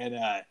less? And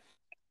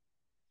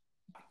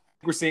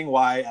we're seeing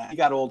why he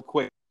got old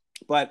quick.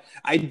 But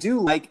I do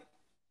like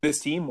this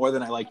team more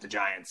than I like the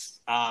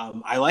Giants.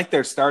 I like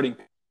their starting.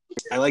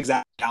 I like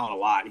Zach Gallen a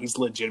lot. He's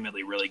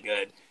legitimately really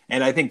good.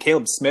 And I think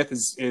Caleb Smith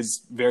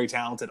is very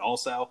talented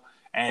also.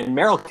 And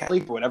Merrill Kelly,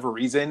 for whatever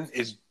reason,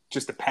 is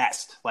just a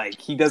pest. Like,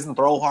 he doesn't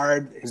throw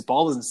hard. His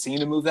ball doesn't seem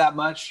to move that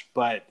much,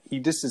 but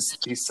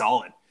he's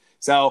solid.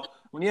 So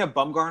when you have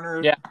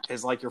Bumgarner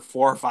as your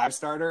 4 or 5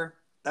 starter,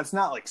 that's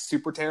not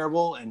super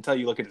terrible until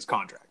you look at his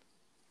contract.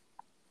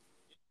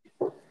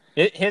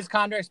 His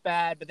contract's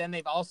bad, but then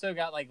they've also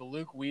got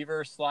Luke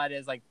Weaver slot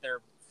as their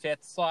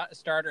 5th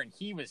starter, and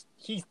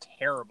he's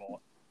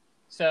terrible.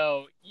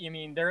 So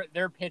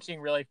their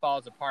pitching really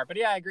falls apart. But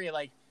yeah, I agree.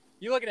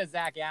 You look at a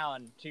Zach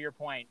Allen, to your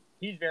point,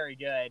 he's very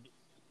good.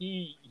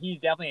 He's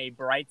definitely a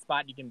bright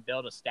spot you can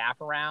build a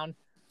staff around.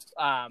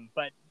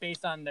 But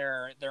based on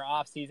their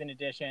off-season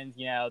additions,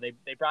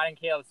 they brought in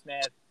Caleb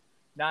Smith,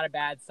 not a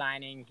bad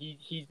signing.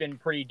 He's been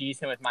pretty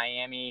decent with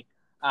Miami.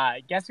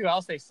 Guess who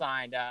else they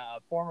signed? A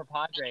former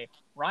Padre,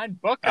 Ryan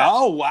Booker.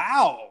 Oh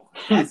wow,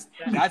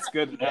 that's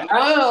good.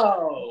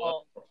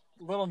 Oh,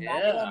 little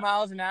 91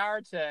 miles an hour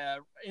to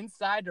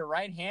inside to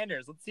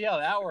right-handers. Let's see how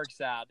that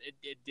works out.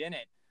 It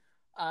didn't.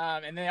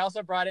 And they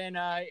also brought in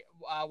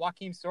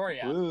Joaquin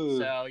Soria. Ooh.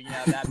 So,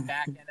 that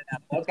back end of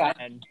that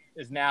bullpen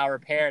is now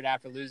repaired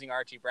after losing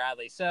Archie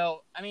Bradley.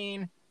 So,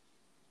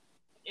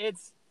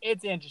 it's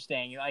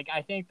interesting.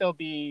 I think they'll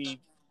be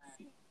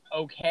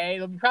okay.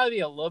 They'll probably be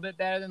a little bit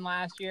better than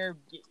last year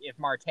if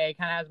Marte kind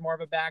of has more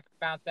of a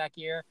bounce back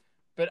year.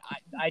 But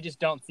I just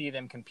don't see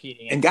them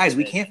competing. And guys,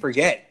 we can't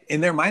forget,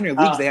 in their minor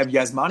leagues, they have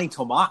Yasmani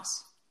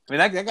Tomas.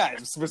 That guy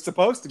was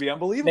supposed to be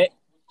unbelievable.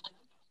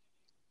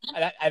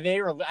 I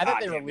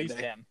thought they released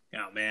him.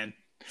 Oh man.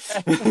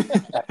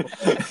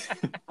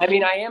 I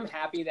am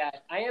happy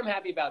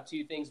about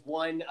 2 things.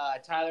 One,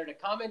 Tyler, to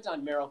comment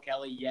on Merrill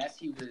Kelly. Yes,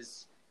 he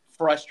was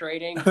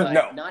frustrating,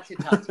 but not to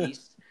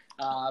Tatis.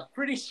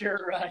 Pretty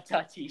sure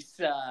Tatis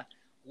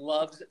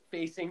loves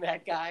facing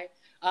that guy.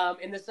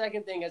 And the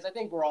second thing is, I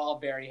think we're all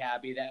very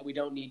happy that we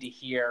don't need to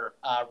hear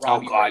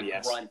Robbie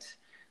Ray grunt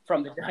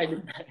from the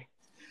Diamondbacks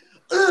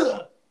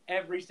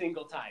every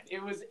single time.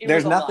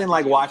 There's nothing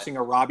like watching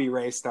a Robbie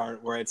Ray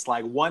start where it's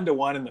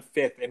 1-1 in the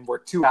 5th, and we're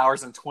 2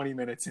 hours and 20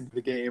 minutes into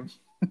the game.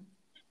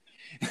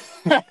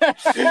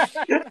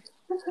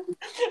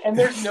 And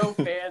there's no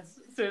fans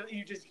so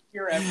you just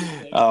hear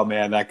everything. Oh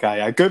man, that guy.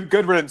 Yeah.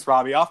 Good riddance,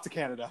 Robbie. Off to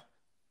Canada.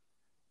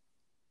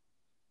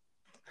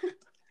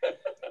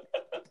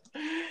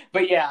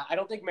 But yeah, I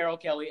don't think Merrill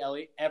Kelly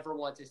ever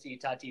wants to see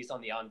Tatis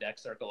on the on-deck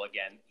circle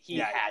again.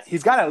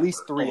 He's got at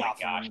least 3 Oh my off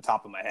gosh. on the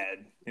top of my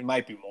head. It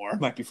might be more. It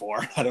might be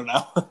 4. I don't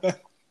know.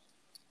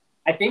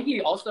 I think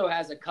he also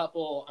has a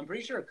couple. I'm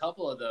pretty sure a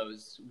couple of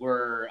those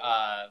were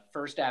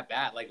first at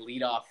bat, like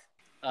leadoff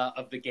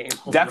of the game.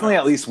 Definitely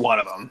at least one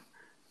of them.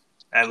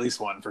 At least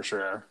one for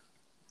sure.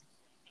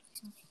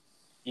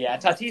 Yeah,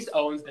 Tatis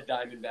owns the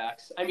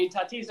Diamondbacks. I mean,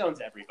 Tatis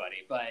owns everybody,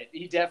 but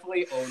he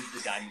definitely owns the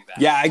Diamondbacks.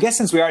 Yeah, I guess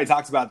since we already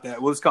talked about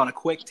that, we'll just go on a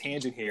quick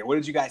tangent here. What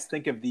did you guys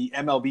think of the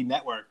MLB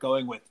Network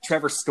going with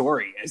Trevor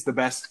Story as the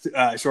best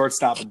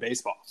shortstop in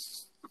baseball?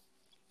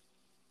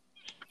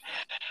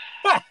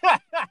 I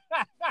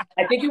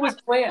think it was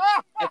planned.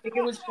 I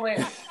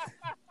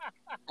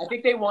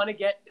think they want to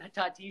get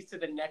Tatis to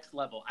the next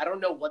level. I don't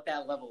know what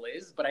that level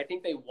is, but I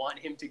think they want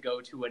him to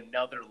go to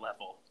another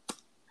level.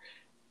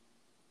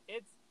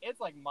 It's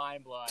like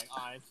mind blowing,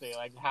 honestly,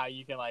 like how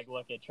you can like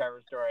look at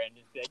Trevor Story and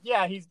just be like,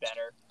 yeah, he's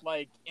better.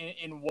 Like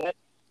in what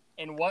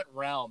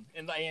realm?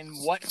 In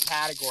what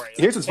category? Like,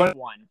 Here's what's funny.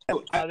 One.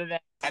 Other than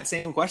that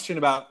same question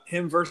about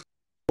him versus.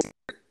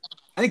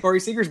 I think Corey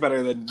Seager's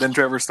better than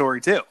Trevor Story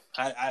too.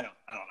 I don't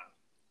know.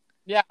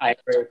 Yeah, I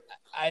agree.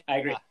 I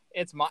agree.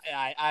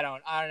 I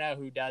don't know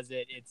who does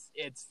it.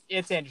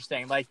 It's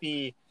interesting. Like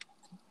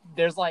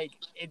there's like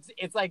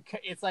it's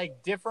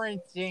like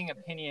differing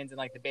opinions in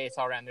like the base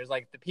all around. There's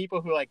like the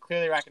people who like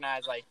clearly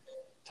recognize like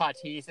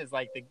Tatis is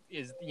like the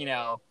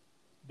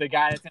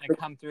guy that's gonna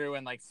come through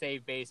and like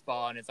save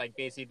baseball, and it's like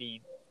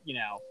basically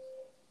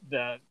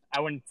the I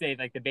wouldn't say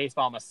like the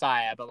baseball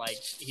messiah, but like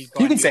he's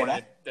going to be one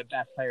of the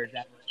best players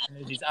ever. And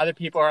there's these other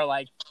people who are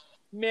like,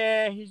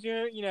 meh, he's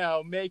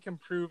gonna make him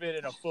prove it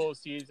in a full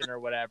season or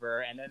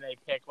whatever, and then they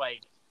pick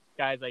like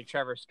guys like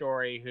Trevor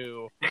Story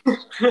who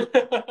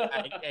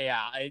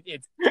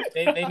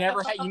they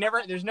never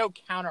there's no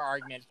counter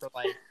argument for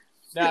like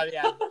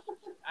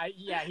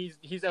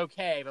he's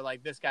okay, but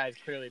like this guy's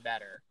clearly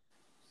better.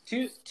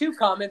 Two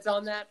comments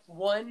on that.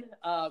 One,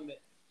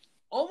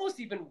 almost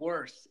even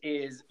worse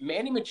is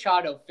Manny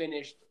Machado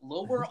finished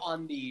lower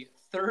on the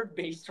third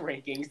base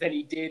rankings than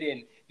he did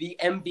in the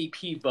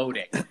MVP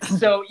voting.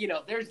 So,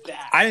 there's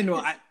that. I didn't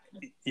know.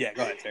 Yeah,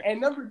 go ahead, sir. And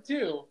number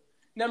two,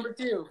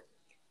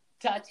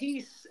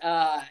 Tatis,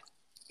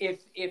 if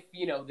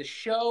the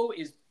show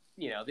is,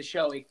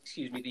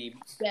 the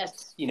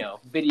best,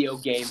 video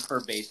game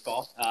for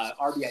baseball,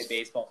 RBI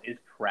baseball is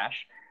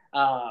trash.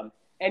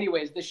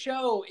 Anyways, the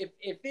show, if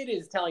it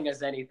is telling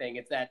us anything,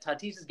 it's that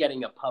Tatis is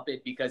getting a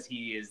puppet because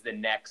he is the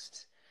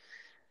next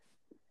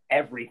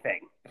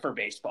everything for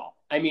baseball.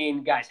 I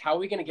mean, guys, how are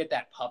we going to get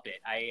that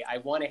puppet? I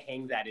want to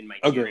hang that in my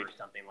gym or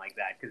something like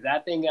that, because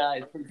that thing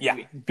is pretty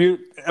sweet.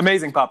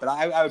 Amazing puppet.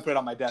 I would put it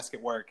on my desk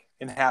at work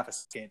in half a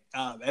second.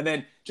 And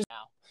then just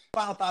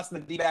final thoughts on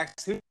the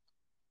D-backs. Who?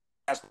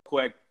 Ask real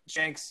quick.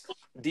 Shanks,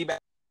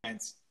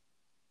 D-backs.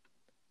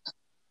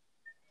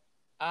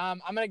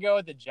 I'm going to go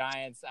with the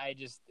Giants. I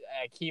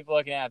keep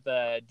looking at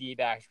the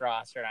D-backs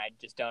roster, and I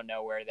just don't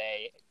know where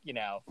they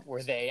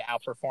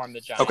outperform the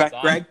Giants. Okay,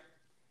 Greg?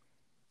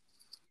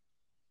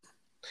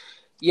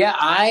 Yeah,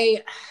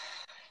 I'm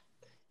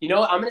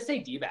going to say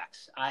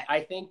D-backs.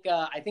 I think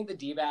the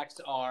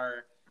D-backs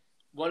are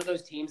one of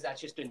those teams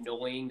that's just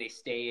annoying. They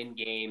stay in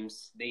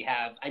games. They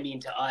have,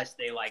 to us,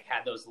 they like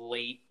had those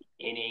late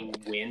inning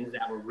wins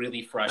that were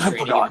really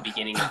frustrating at the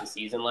beginning of the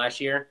season last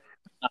year.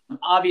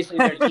 Obviously,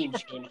 their team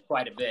changed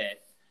quite a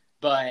bit,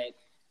 but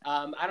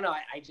I don't know.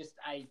 I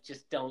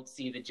just don't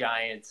see the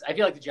Giants. I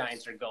feel like the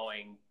Giants are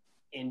going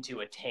into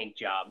a tank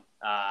job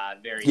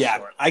very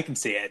shortly. I can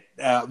see it.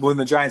 When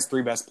the Giants'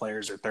 3 best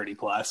players are 30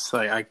 plus,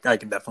 I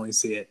can definitely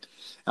see it.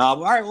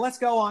 All right, well, let's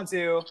go on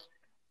to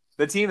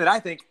the team that I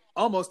think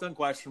almost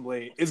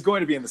unquestionably is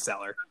going to be in the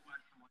cellar.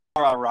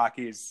 Colorado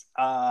Rockies.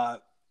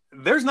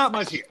 There's not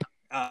much here.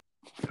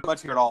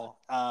 Much here at all.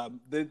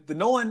 The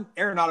Nolan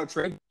Arenado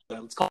trade,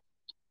 let's call it.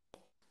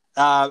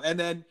 And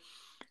then,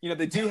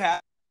 they do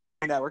have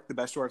network, the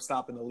best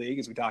shortstop in the league,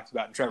 as we talked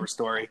about in Trevor's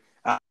story.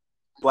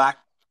 Black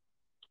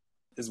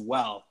as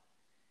well.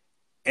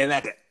 And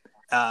that's it.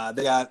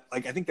 They got, I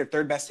think their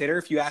third best hitter,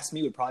 if you ask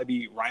me, would probably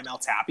be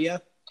Raimel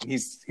Tapia.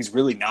 He's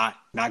really not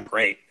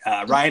great.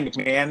 Ryan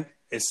McMahon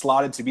is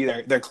slotted to be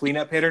their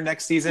cleanup hitter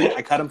next season.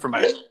 I cut him from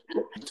my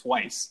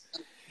twice.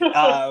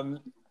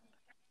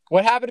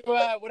 What happened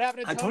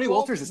to Tony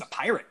Wolters is a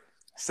pirate.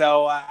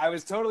 So I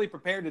was totally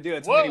prepared to do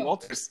a Tony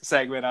Wolters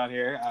segment on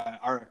here.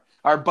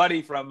 Our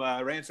buddy from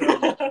Rancho,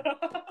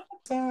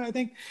 I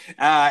think.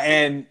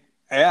 And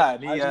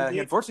he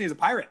unfortunately is a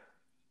pirate.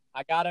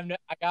 I got him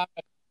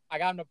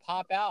to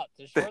pop out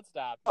to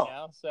shortstop,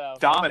 so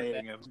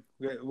dominating him.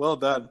 Well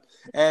done.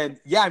 And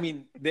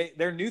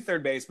their new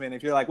third baseman,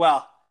 if you're like,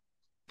 well,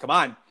 come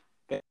on.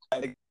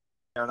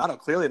 Arenado,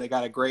 clearly they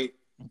got a great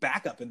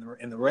backup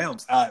in the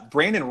realms.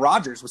 Brandon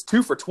Rogers was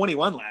 2 for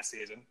 21 last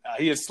season.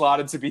 He is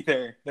slotted to be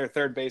their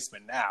third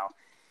baseman now.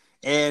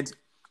 And,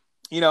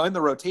 in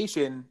the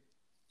rotation,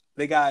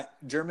 they got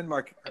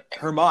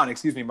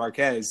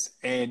Marquez,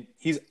 and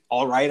he's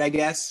all right, I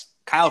guess.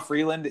 Kyle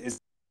Freeland is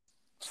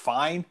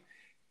fine.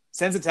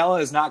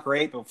 Senzatella is not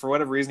great, but for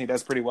whatever reason, he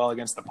does pretty well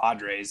against the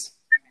Padres.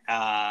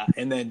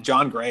 And then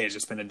John Gray has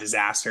just been a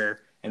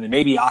disaster. And then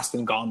maybe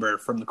Austin Gomber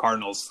from the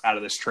Cardinals out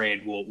of this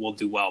trade will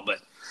do well. But,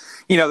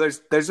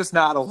 there's just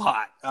not a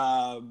lot.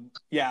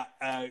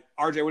 RJ,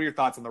 what are your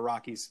thoughts on the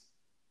Rockies?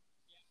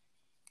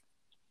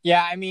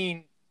 Yeah, I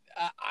mean,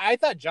 I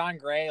thought John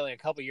Gray a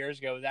couple years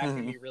ago was actually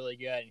going to be really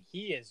good. And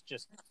he has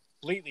just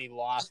completely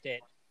lost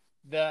it.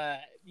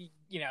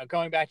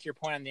 Going back to your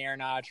point on the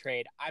Arenado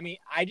trade, I mean,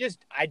 I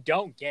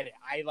don't get it.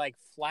 I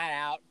flat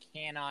out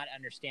cannot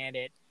understand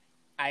it.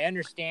 I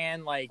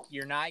understand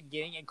you're not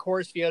getting –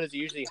 Coors Field is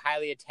usually a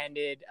highly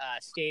attended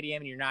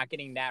stadium and you're not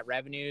getting that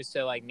revenue.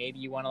 So maybe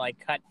you want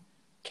to cut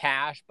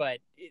cash, but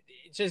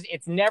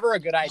it's never a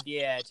good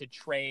idea to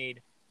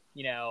trade,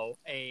 a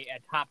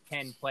top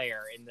 10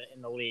 player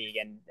in the league.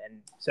 And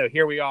so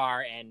here we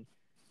are. And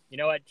you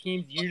know what?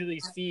 Teams usually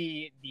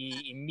see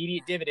the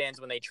immediate dividends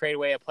when they trade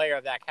away a player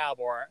of that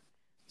caliber.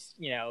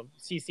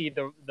 CC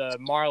the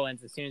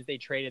Marlins, as soon as they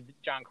traded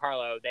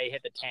Giancarlo, they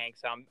hit the tank.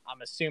 So I'm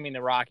assuming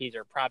the Rockies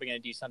are probably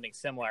going to do something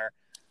similar.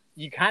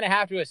 You kind of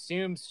have to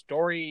assume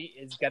Story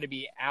is going to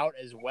be out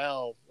as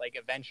well.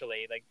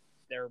 Eventually,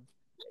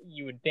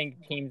 you would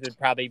think teams would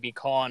probably be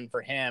calling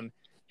for him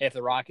if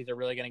the Rockies are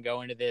really going to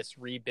go into this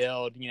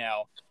rebuild,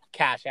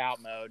 cash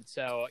out mode.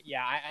 So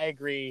yeah, I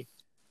agree.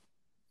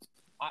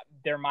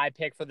 They're my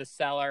pick for the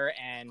seller,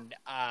 and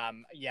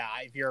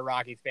if you're a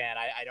Rockies fan,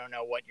 I don't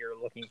know what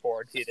you're looking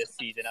forward to this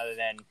season other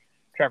than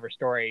Trevor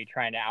Story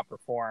trying to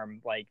outperform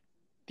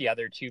the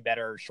other two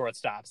better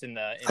shortstops in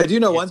the. I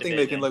do know one thing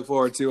they can look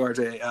forward to,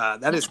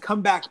 RJ. That is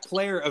comeback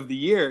player of the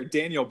year,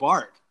 Daniel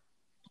Bard.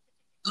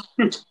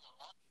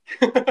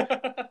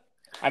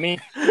 I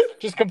mean,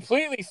 just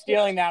completely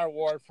stealing that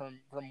award from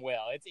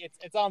Will.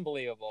 It's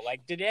unbelievable.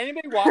 Did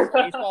anybody watch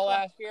baseball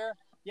last year?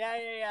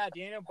 Yeah.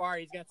 Daniel Bard,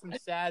 he's got some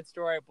sad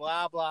story,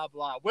 blah, blah,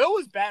 blah. Will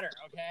was better,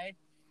 okay?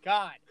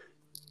 God.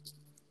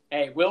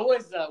 Hey, Will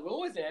was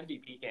an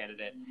MVP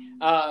candidate.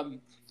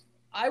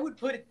 I would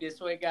put it this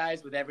way,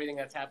 guys, with everything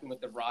that's happened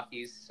with the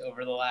Rockies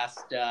over the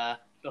last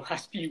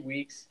few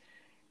weeks.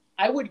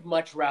 I would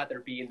much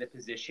rather be in the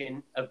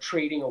position of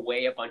trading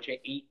away a bunch of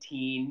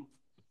 18,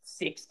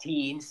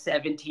 16,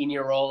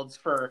 17-year-olds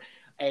for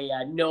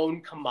a known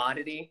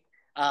commodity.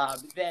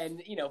 Then,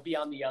 be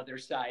on the other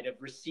side of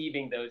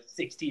receiving those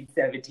 16,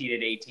 17,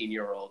 and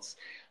 18-year-olds.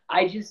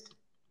 I just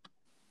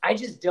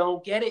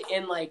don't get it.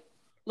 And,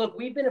 look,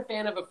 we've been a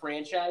fan of a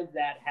franchise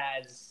that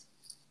has,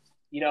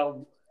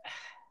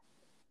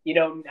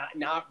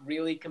 not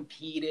really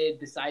competed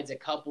besides a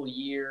couple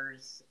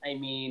years. I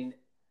mean,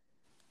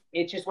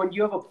 it's just when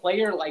you have a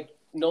player like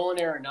Nolan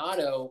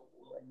Arenado,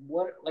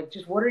 what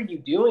are you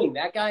doing?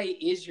 That guy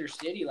is your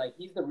city.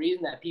 He's the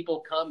reason that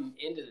people come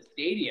into the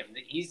stadium.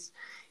 He's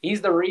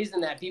the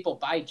reason that people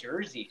buy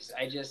jerseys.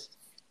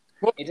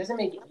 It doesn't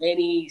make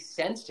any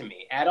sense to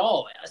me at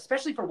all,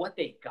 especially for what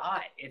they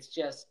got. It's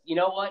just, you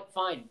know what?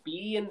 Fine.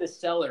 Be in the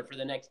cellar for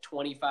the next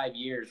 25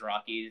 years,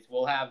 Rockies.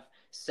 We'll have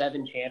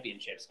 7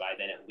 championships by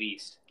then at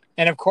least.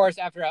 And of course,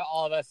 after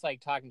all of us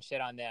talking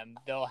shit on them,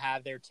 they'll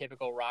have their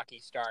typical Rocky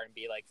start and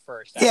be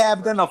first. Yeah,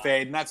 but then they'll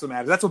fade, and that's what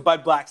matters. That's what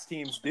Bud Black's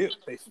teams do.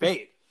 They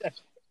fade.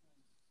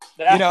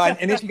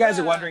 And if you guys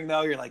are wondering,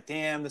 though, you're like,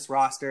 damn, this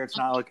roster, it's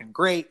not looking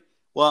great.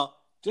 Well,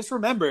 just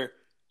remember,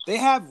 they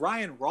have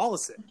Ryan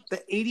Rollison,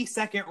 the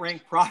 82nd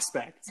ranked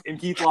prospect in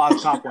Keith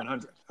Law's top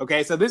 100.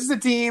 Okay, so this is a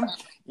team,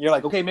 you're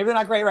like, okay, maybe they're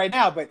not great right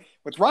now, but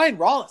with Ryan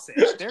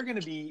Rollison, they're going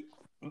to be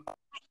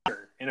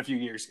in a few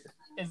years here.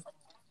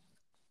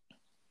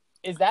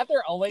 Is that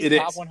their only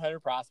top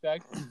 100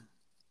 prospect?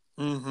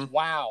 Mm-hmm.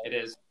 Wow. It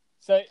is.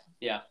 So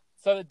yeah.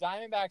 So the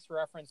Diamondbacks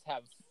reference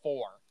have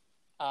 4.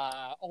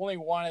 Only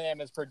one of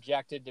them is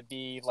projected to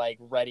be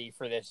ready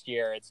for this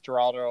year. It's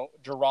Geraldo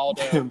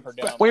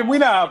Perdomo. we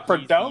know how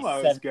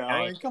Perdomo is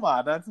going. Come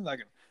on, that's not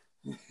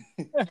gonna.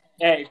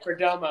 Hey,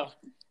 Perdomo.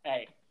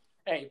 Hey.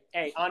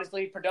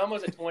 Honestly,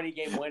 Perdomo's a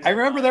 20-game winner. I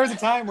remember there was a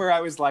time where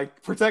I was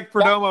like, protect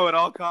Perdomo at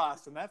all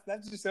costs, and that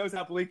just shows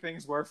how bleak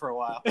things were for a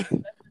while.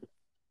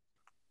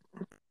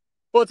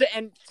 Well,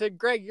 to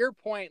Greg, your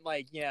point,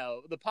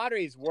 the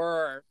Padres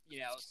were,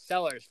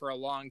 sellers for a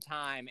long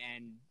time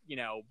and,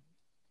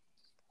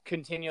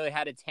 continually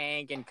had to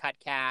tank and cut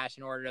cash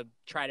in order to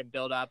try to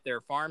build up their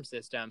farm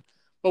system.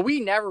 But we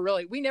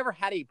never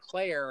had a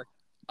player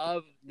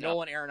of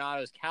Nolan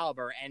Arenado's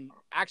caliber. And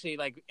actually,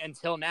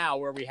 until now,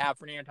 where we have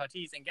Fernando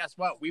Tatis, and guess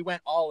what? We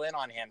went all in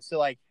on him.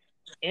 So,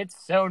 it's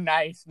so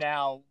nice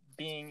now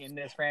being in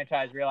this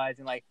franchise,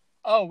 realizing,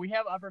 we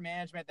have upper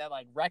management that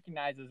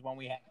recognizes when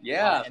we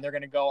have and they're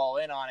going to go all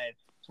in on it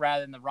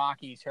rather than the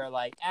Rockies who are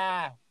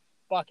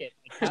fuck it.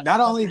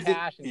 Not only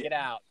cash and get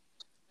out.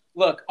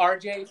 Look,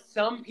 RJ,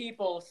 some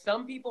people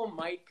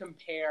might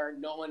compare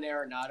Nolan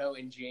Arenado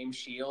and James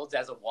Shields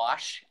as a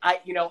wash.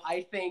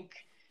 I think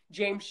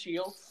James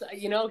Shields,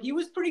 he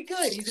was pretty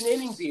good. He's an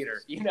innings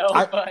eater,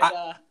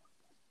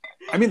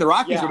 I mean, the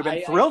Rockies Yeah, would have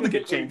been I thrilled to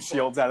couldn't get agree James more.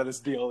 Shields out of this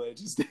deal they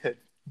just did.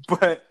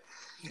 But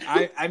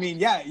I mean,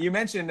 yeah, you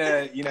mentioned,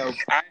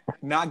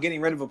 not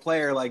getting rid of a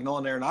player like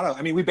Nolan Arenado.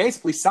 I mean, we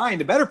basically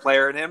signed a better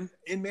player in him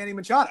in Manny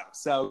Machado.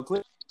 So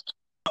clearly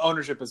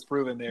ownership has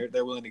proven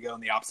they're willing to go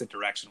in the opposite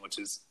direction, which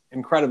is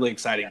incredibly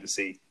exciting to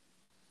see.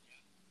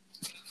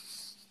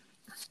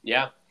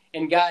 Yeah,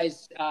 and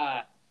guys,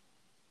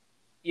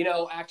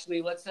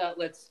 actually, let's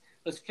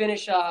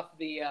finish off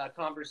the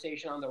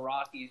conversation on the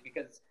Rockies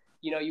because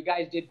you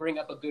guys did bring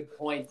up a good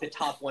point, the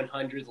top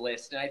 100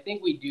 list, and I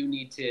think we do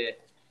need to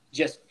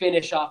just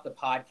finish off the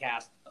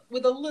podcast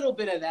with a little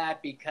bit of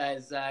that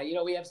because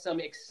we have some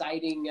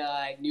exciting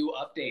new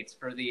updates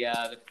for the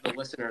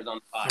listeners on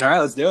the pod. All right,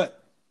 let's do it.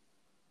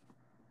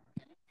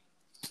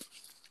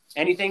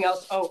 Anything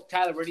else? Oh,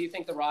 Tyler, where do you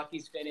think the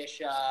Rockies finish?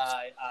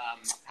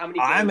 How many?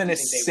 I'm going to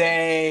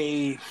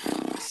say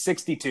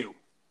 62.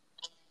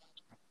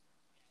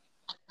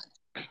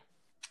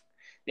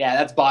 Yeah,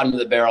 that's bottom of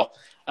the barrel.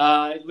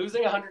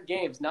 Losing 100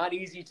 games, not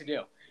easy to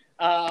do.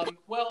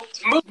 Well,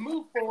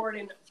 move forward,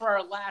 and for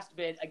our last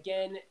bit,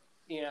 again,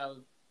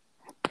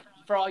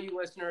 for all you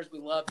listeners, we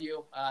love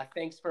you.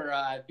 Thanks for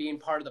being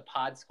part of the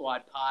Pod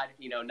Squad pod.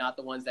 Not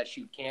the ones that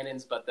shoot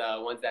cannons, but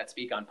the ones that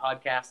speak on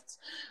podcasts.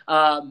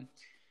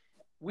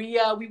 We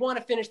want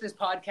to finish this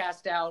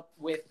podcast out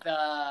with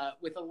a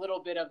little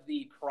bit of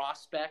the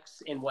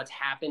prospects and what's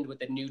happened with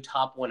the new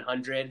top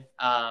 100.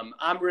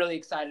 I'm really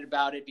excited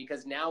about it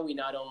because now we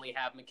not only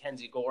have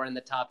Mackenzie Gore in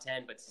the top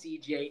 10, but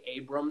C.J.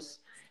 Abrams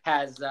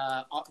has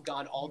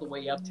gone all the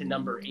way up to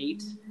number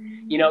 8.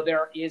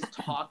 There is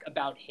talk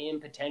about him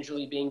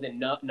potentially being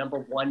the number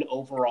 1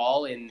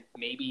 overall in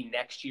maybe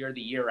next year, the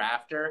year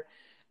after.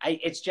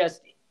 It's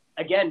just,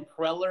 again,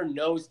 Preller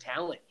knows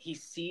talent. He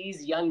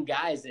sees young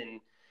guys, and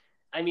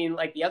I mean,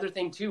 like the other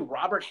thing too,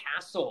 Robert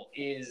Hassel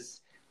is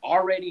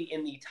already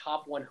in the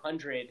top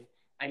 100.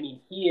 I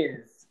mean, he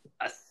is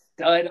a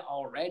stud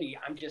already.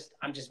 I'm just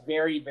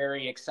very,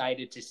 very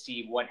excited to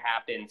see what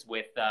happens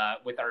with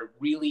our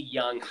really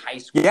young high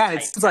school. Yeah,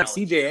 it seems like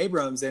C.J.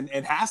 Abrams and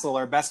Hassel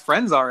are best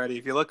friends already.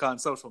 If you look on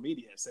social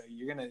media, so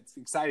it's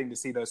exciting to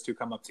see those two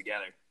come up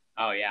together.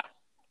 Oh yeah.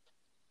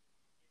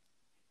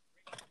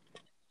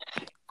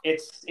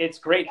 It's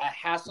great.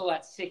 Hassel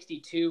at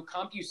 62.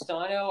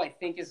 Campusano, I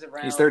think, is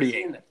around. He's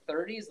 38. In the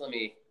 30s.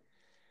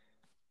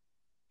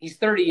 He's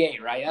 38,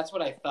 right? That's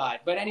what I thought.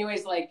 But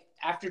anyways, like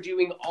after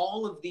doing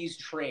all of these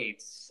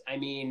trades, I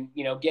mean,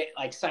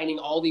 signing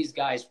all these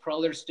guys,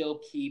 Preller still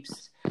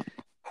keeps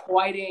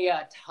quite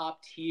a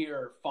top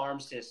tier farm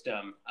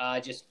system,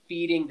 just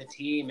feeding the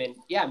team. And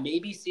yeah,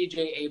 maybe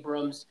C.J.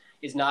 Abrams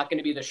is not going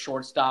to be the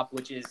shortstop,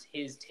 which is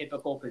his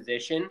typical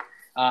position.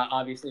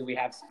 Obviously, we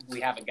have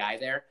a guy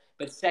there.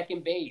 But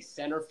second base,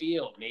 center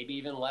field, maybe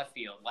even left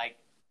field.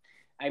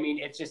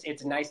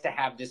 It's nice to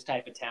have this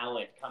type of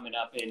talent coming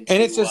up. And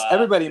it's just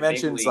everybody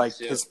mentions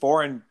his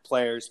foreign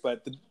players,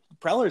 but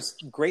Preller's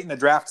great in the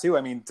draft too.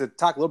 I mean, to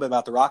talk a little bit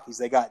about the Rockies,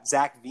 they got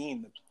Zach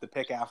Veen, the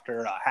pick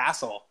after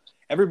Hassel.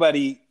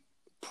 Everybody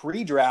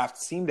pre-draft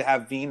seemed to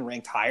have Veen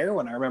ranked higher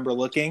when I remember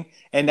looking,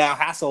 and now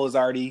Hassel has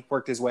already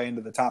worked his way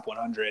into the top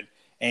 100,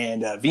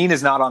 and Veen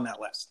is not on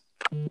that list.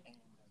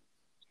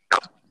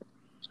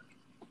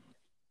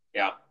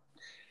 Yeah.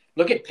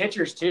 Look at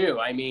pitchers, too.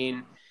 I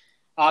mean,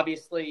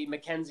 obviously,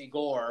 Mackenzie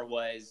Gore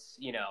was,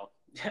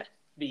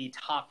 the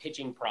top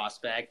pitching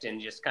prospect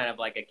and just kind of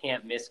like a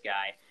can't-miss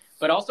guy.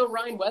 But also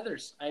Ryan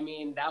Weathers. I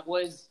mean,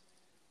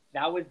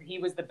 he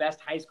was the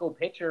best high school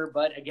pitcher.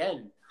 But,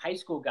 again, high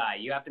school guy,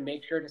 you have to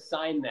make sure to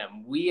sign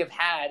them. We have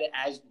had,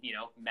 as,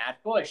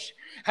 Matt Bush,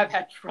 have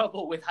had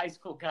trouble with high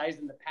school guys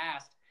in the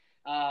past.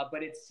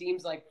 But it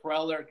seems like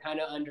Preller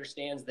kind of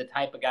understands the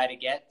type of guy to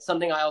get.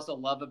 Something I also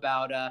love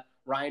about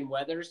Ryan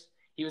Weathers,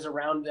 he was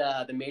around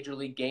the major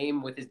league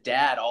game with his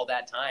dad all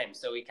that time.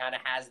 So he kind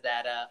of has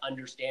that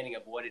understanding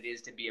of what it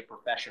is to be a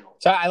professional.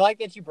 So I like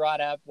that you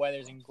brought up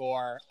Weathers and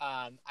Gore.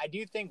 I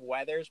do think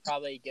Weathers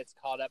probably gets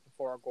called up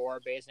before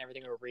Gore based on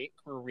everything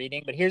we're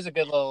reading. But here's a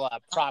good little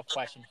prop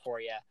question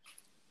for you.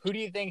 Who do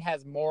you think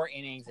has more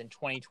innings in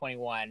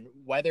 2021,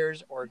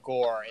 Weathers or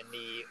Gore in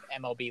the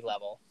MLB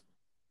level?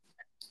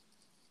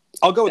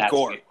 I'll go with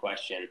Gore. That's a good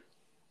question.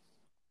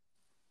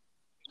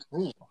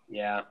 Ooh.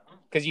 Yeah.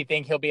 Because you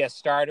think he'll be a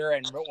starter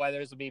and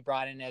Weathers will be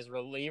brought in as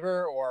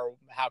reliever, or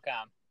how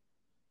come?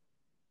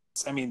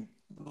 I mean,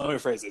 let me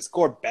rephrase this.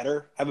 Gore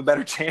have a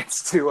better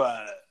chance to,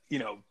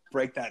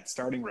 break that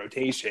starting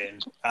rotation.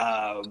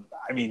 I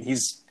mean,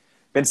 he's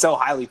been so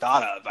highly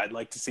thought of. I'd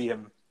like to see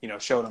him,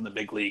 show it on the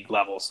big league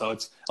level. So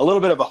it's a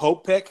little bit of a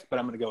hope pick, but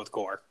I'm going to go with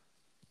Gore.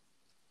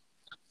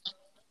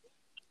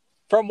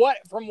 From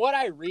what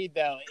I read,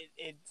 though,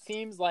 it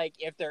seems like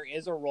if there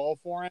is a role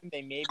for him,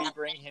 they maybe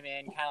bring him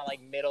in kind of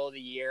like middle of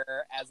the year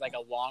as like a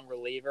long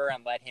reliever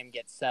and let him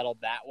get settled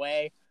that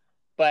way.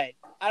 But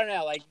I don't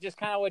know, like just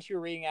kind of what you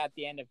were reading at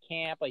the end of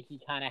camp, like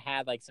he kind of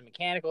had like some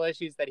mechanical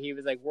issues that he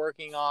was like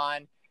working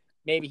on.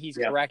 Maybe he's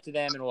corrected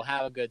them and we'll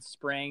have a good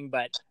spring.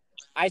 But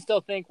I still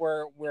think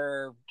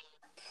we're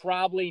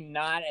probably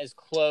not as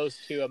close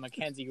to a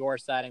Mackenzie Gore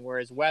sighting,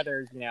 whereas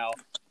Weathers,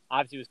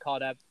 obviously was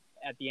called up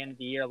at the end of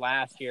the year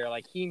last year.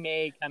 Like, he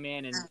may come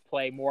in and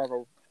play more of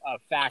a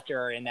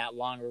factor in that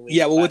long relief.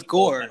 Yeah, well, with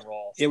Gore,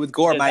 role.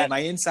 my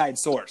inside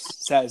source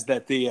says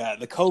that the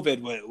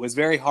COVID was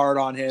very hard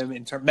on him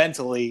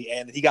mentally,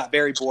 and he got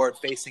very bored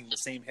facing the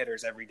same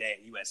hitters every day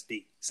at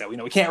USD. So,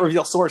 we can't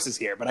reveal sources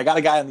here, but I got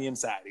a guy on the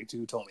inside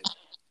who told me that.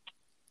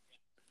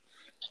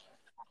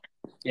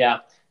 Yeah.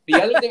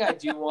 The other thing I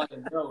do want to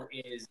note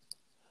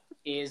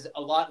is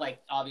a lot, like,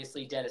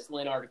 obviously Dennis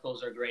Lin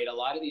articles are great. A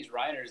lot of these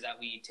writers that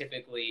we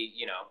typically,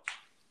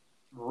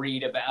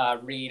 read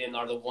and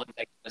are the ones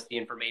that give us the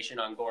information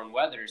on Gordon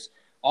Weathers.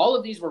 All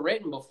of these were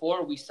written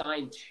before we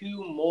signed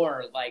two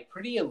more, like,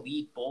 pretty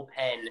elite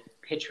bullpen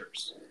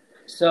pitchers.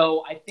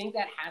 So I think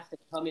that has to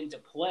come into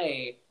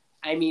play.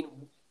 I mean,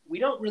 we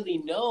don't really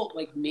know.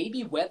 Like,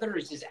 maybe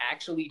Weathers is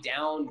actually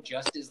down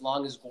just as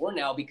long as Gore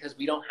now because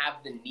we don't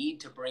have the need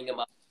to bring him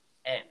up.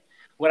 And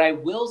what I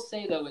will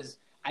say, though, is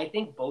I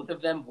think both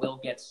of them will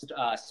get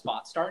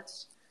spot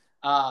starts.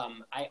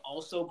 I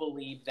also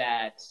believe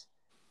that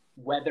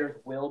Weathers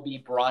will be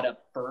brought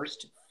up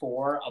first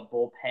for a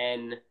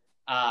bullpen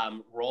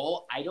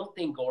role. I don't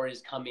think Gore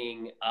is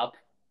coming up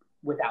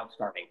without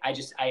starting. I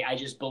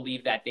just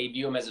believe that they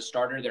view him as a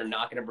starter. They're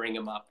not going to bring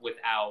him up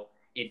without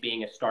it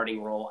being a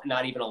starting role,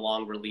 not even a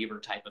long reliever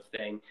type of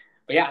thing.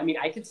 But yeah, I mean,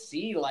 I could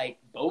see like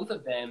both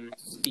of them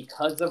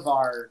because of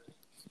our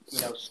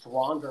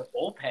stronger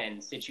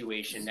bullpen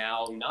situation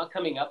now, not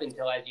coming up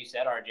until, as you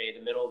said, RJ,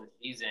 the middle of the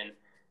season.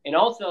 And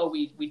also,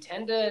 we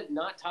tend to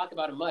not talk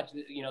about it much.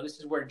 This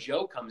is where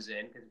Joe comes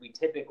in because we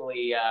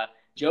typically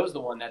Joe's the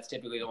one that's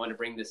typically the one to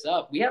bring this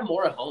up. We have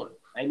Morejon.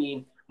 I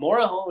mean,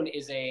 Morejon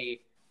is a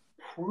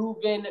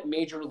proven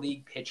major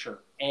league pitcher,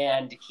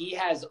 and he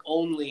has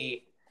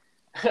only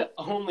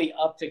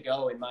up to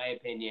go, in my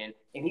opinion.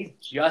 And he's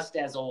just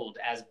as old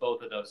as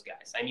both of those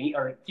guys. I mean,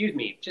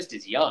 just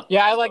as young.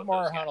 Yeah, I like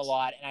Morejon a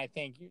lot, and I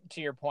think,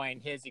 to your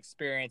point, his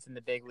experience in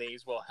the big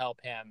leagues will help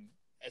him,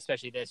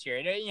 especially this year.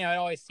 It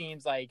always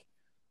seems like,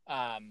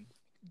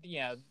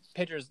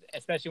 pitchers,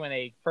 especially when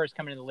they first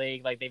come into the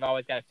league, like they've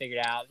always got to figure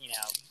it out.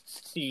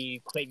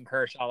 See Clayton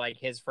Kershaw, like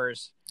his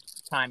first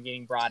time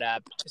getting brought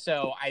up.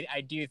 So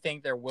I do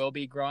think there will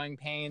be growing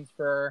pains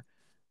for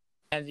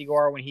Mackenzie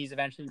Gore when he's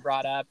eventually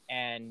brought up.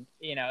 And,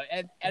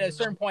 at a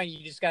certain point,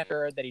 you just got to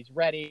hear that he's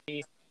ready.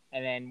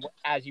 And then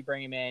as you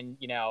bring him in,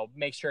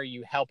 make sure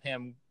you help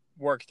him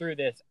work through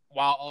this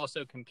while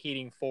also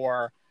competing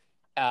for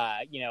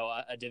a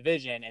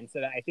division. And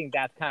so I think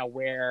that's kind of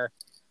where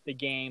the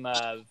game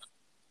of,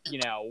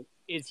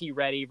 is he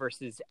ready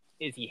versus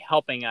is he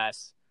helping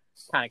us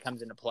kind of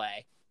comes into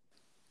play.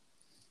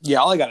 Yeah,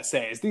 all I got to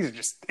say is these are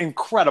just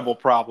incredible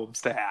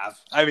problems to have.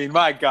 I mean,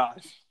 my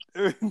gosh.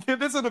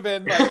 This would have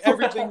been like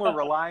everything we're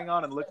relying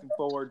on and looking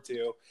forward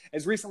to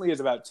as recently as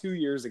about 2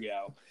 years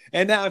ago.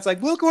 And now it's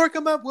like, will Gore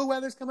come up? Will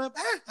Weathers come up?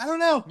 I don't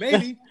know.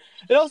 Maybe.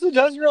 It also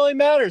doesn't really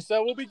matter,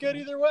 so we'll be good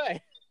either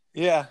way.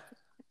 Yeah.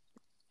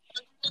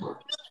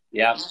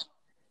 Yeah.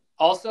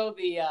 Also,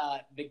 the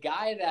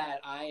guy that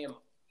I am,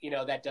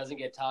 that doesn't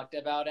get talked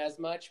about as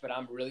much, but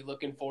I'm really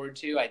looking forward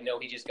to, I know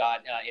he just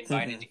got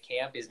invited to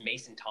camp, is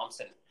Mason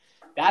Thompson.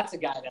 That's a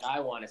guy that I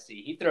want to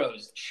see. He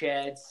throws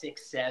Ched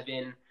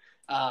 6'7".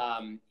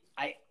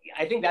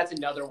 I think that's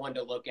another one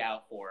to look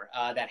out for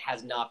that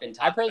has not been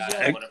talked about.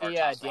 I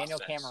presume Daniel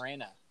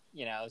Camarena.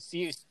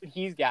 See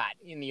he's got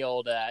in the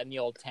old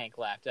tank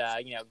left.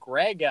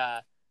 Greg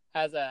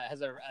has a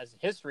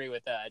history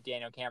with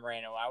Daniel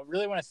Camarena. I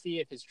really want to see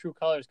if his true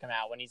colors come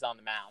out when he's on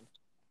the mound.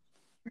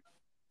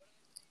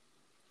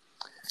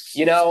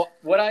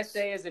 What I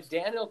say is if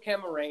Daniel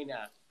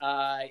Camarena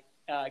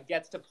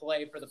gets to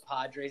play for the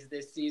Padres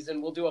this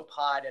season, we'll do a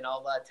pod and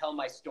I'll tell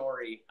my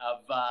story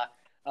of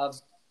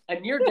a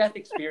near-death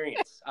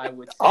experience, I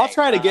would say. I'll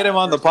try to get him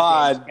on the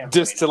pod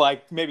just to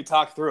maybe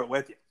talk through it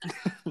with you.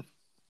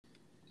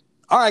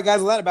 All right, guys,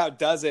 well, that about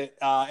does it.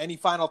 Any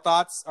final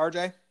thoughts,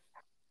 RJ?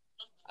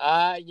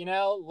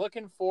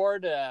 Looking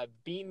forward to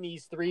beating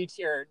these three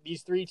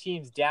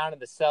teams down in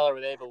the cellar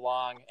where they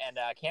belong, and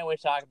can't wait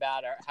to talk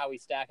about how we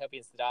stack up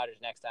against the Dodgers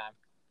next time.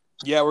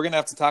 Yeah, we're gonna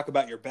have to talk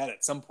about your bet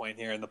at some point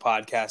here in the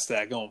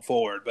podcast going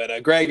forward.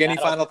 But Greg, any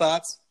final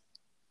thoughts?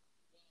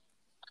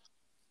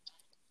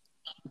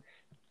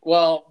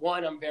 Well,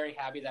 one, I'm very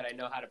happy that I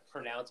know how to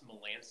pronounce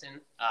Melanson.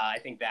 I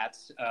think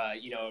that's a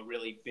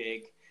really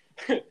big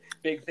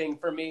thing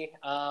for me.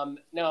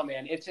 No,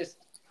 man, it's just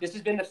this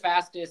has been the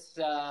fastest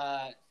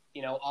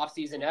off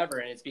season ever,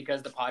 and it's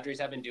because the Padres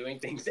have been doing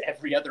things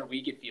every other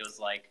week. It feels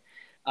like.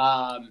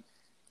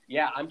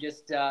 I'm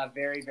just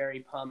very, very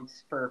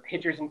pumped for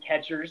pitchers and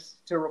catchers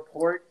to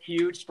report.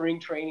 Huge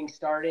spring training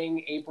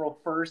starting April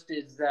 1st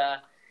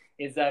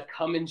is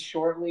coming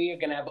shortly. We're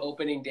gonna have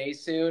opening day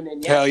soon.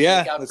 And hell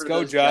yeah, let's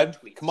go, Judd.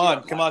 Come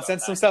on,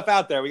 send some stuff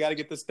out there. We got to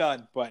get this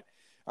done. But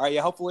all right,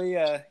 yeah, hopefully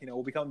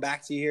we'll be coming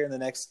back to you here in the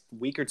next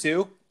week or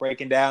two,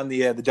 breaking down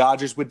the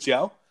Dodgers with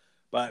Joe.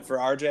 But for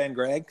RJ and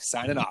Greg,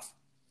 signing off.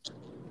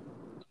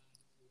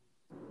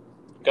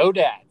 Go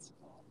Dads.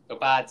 Go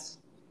Pods.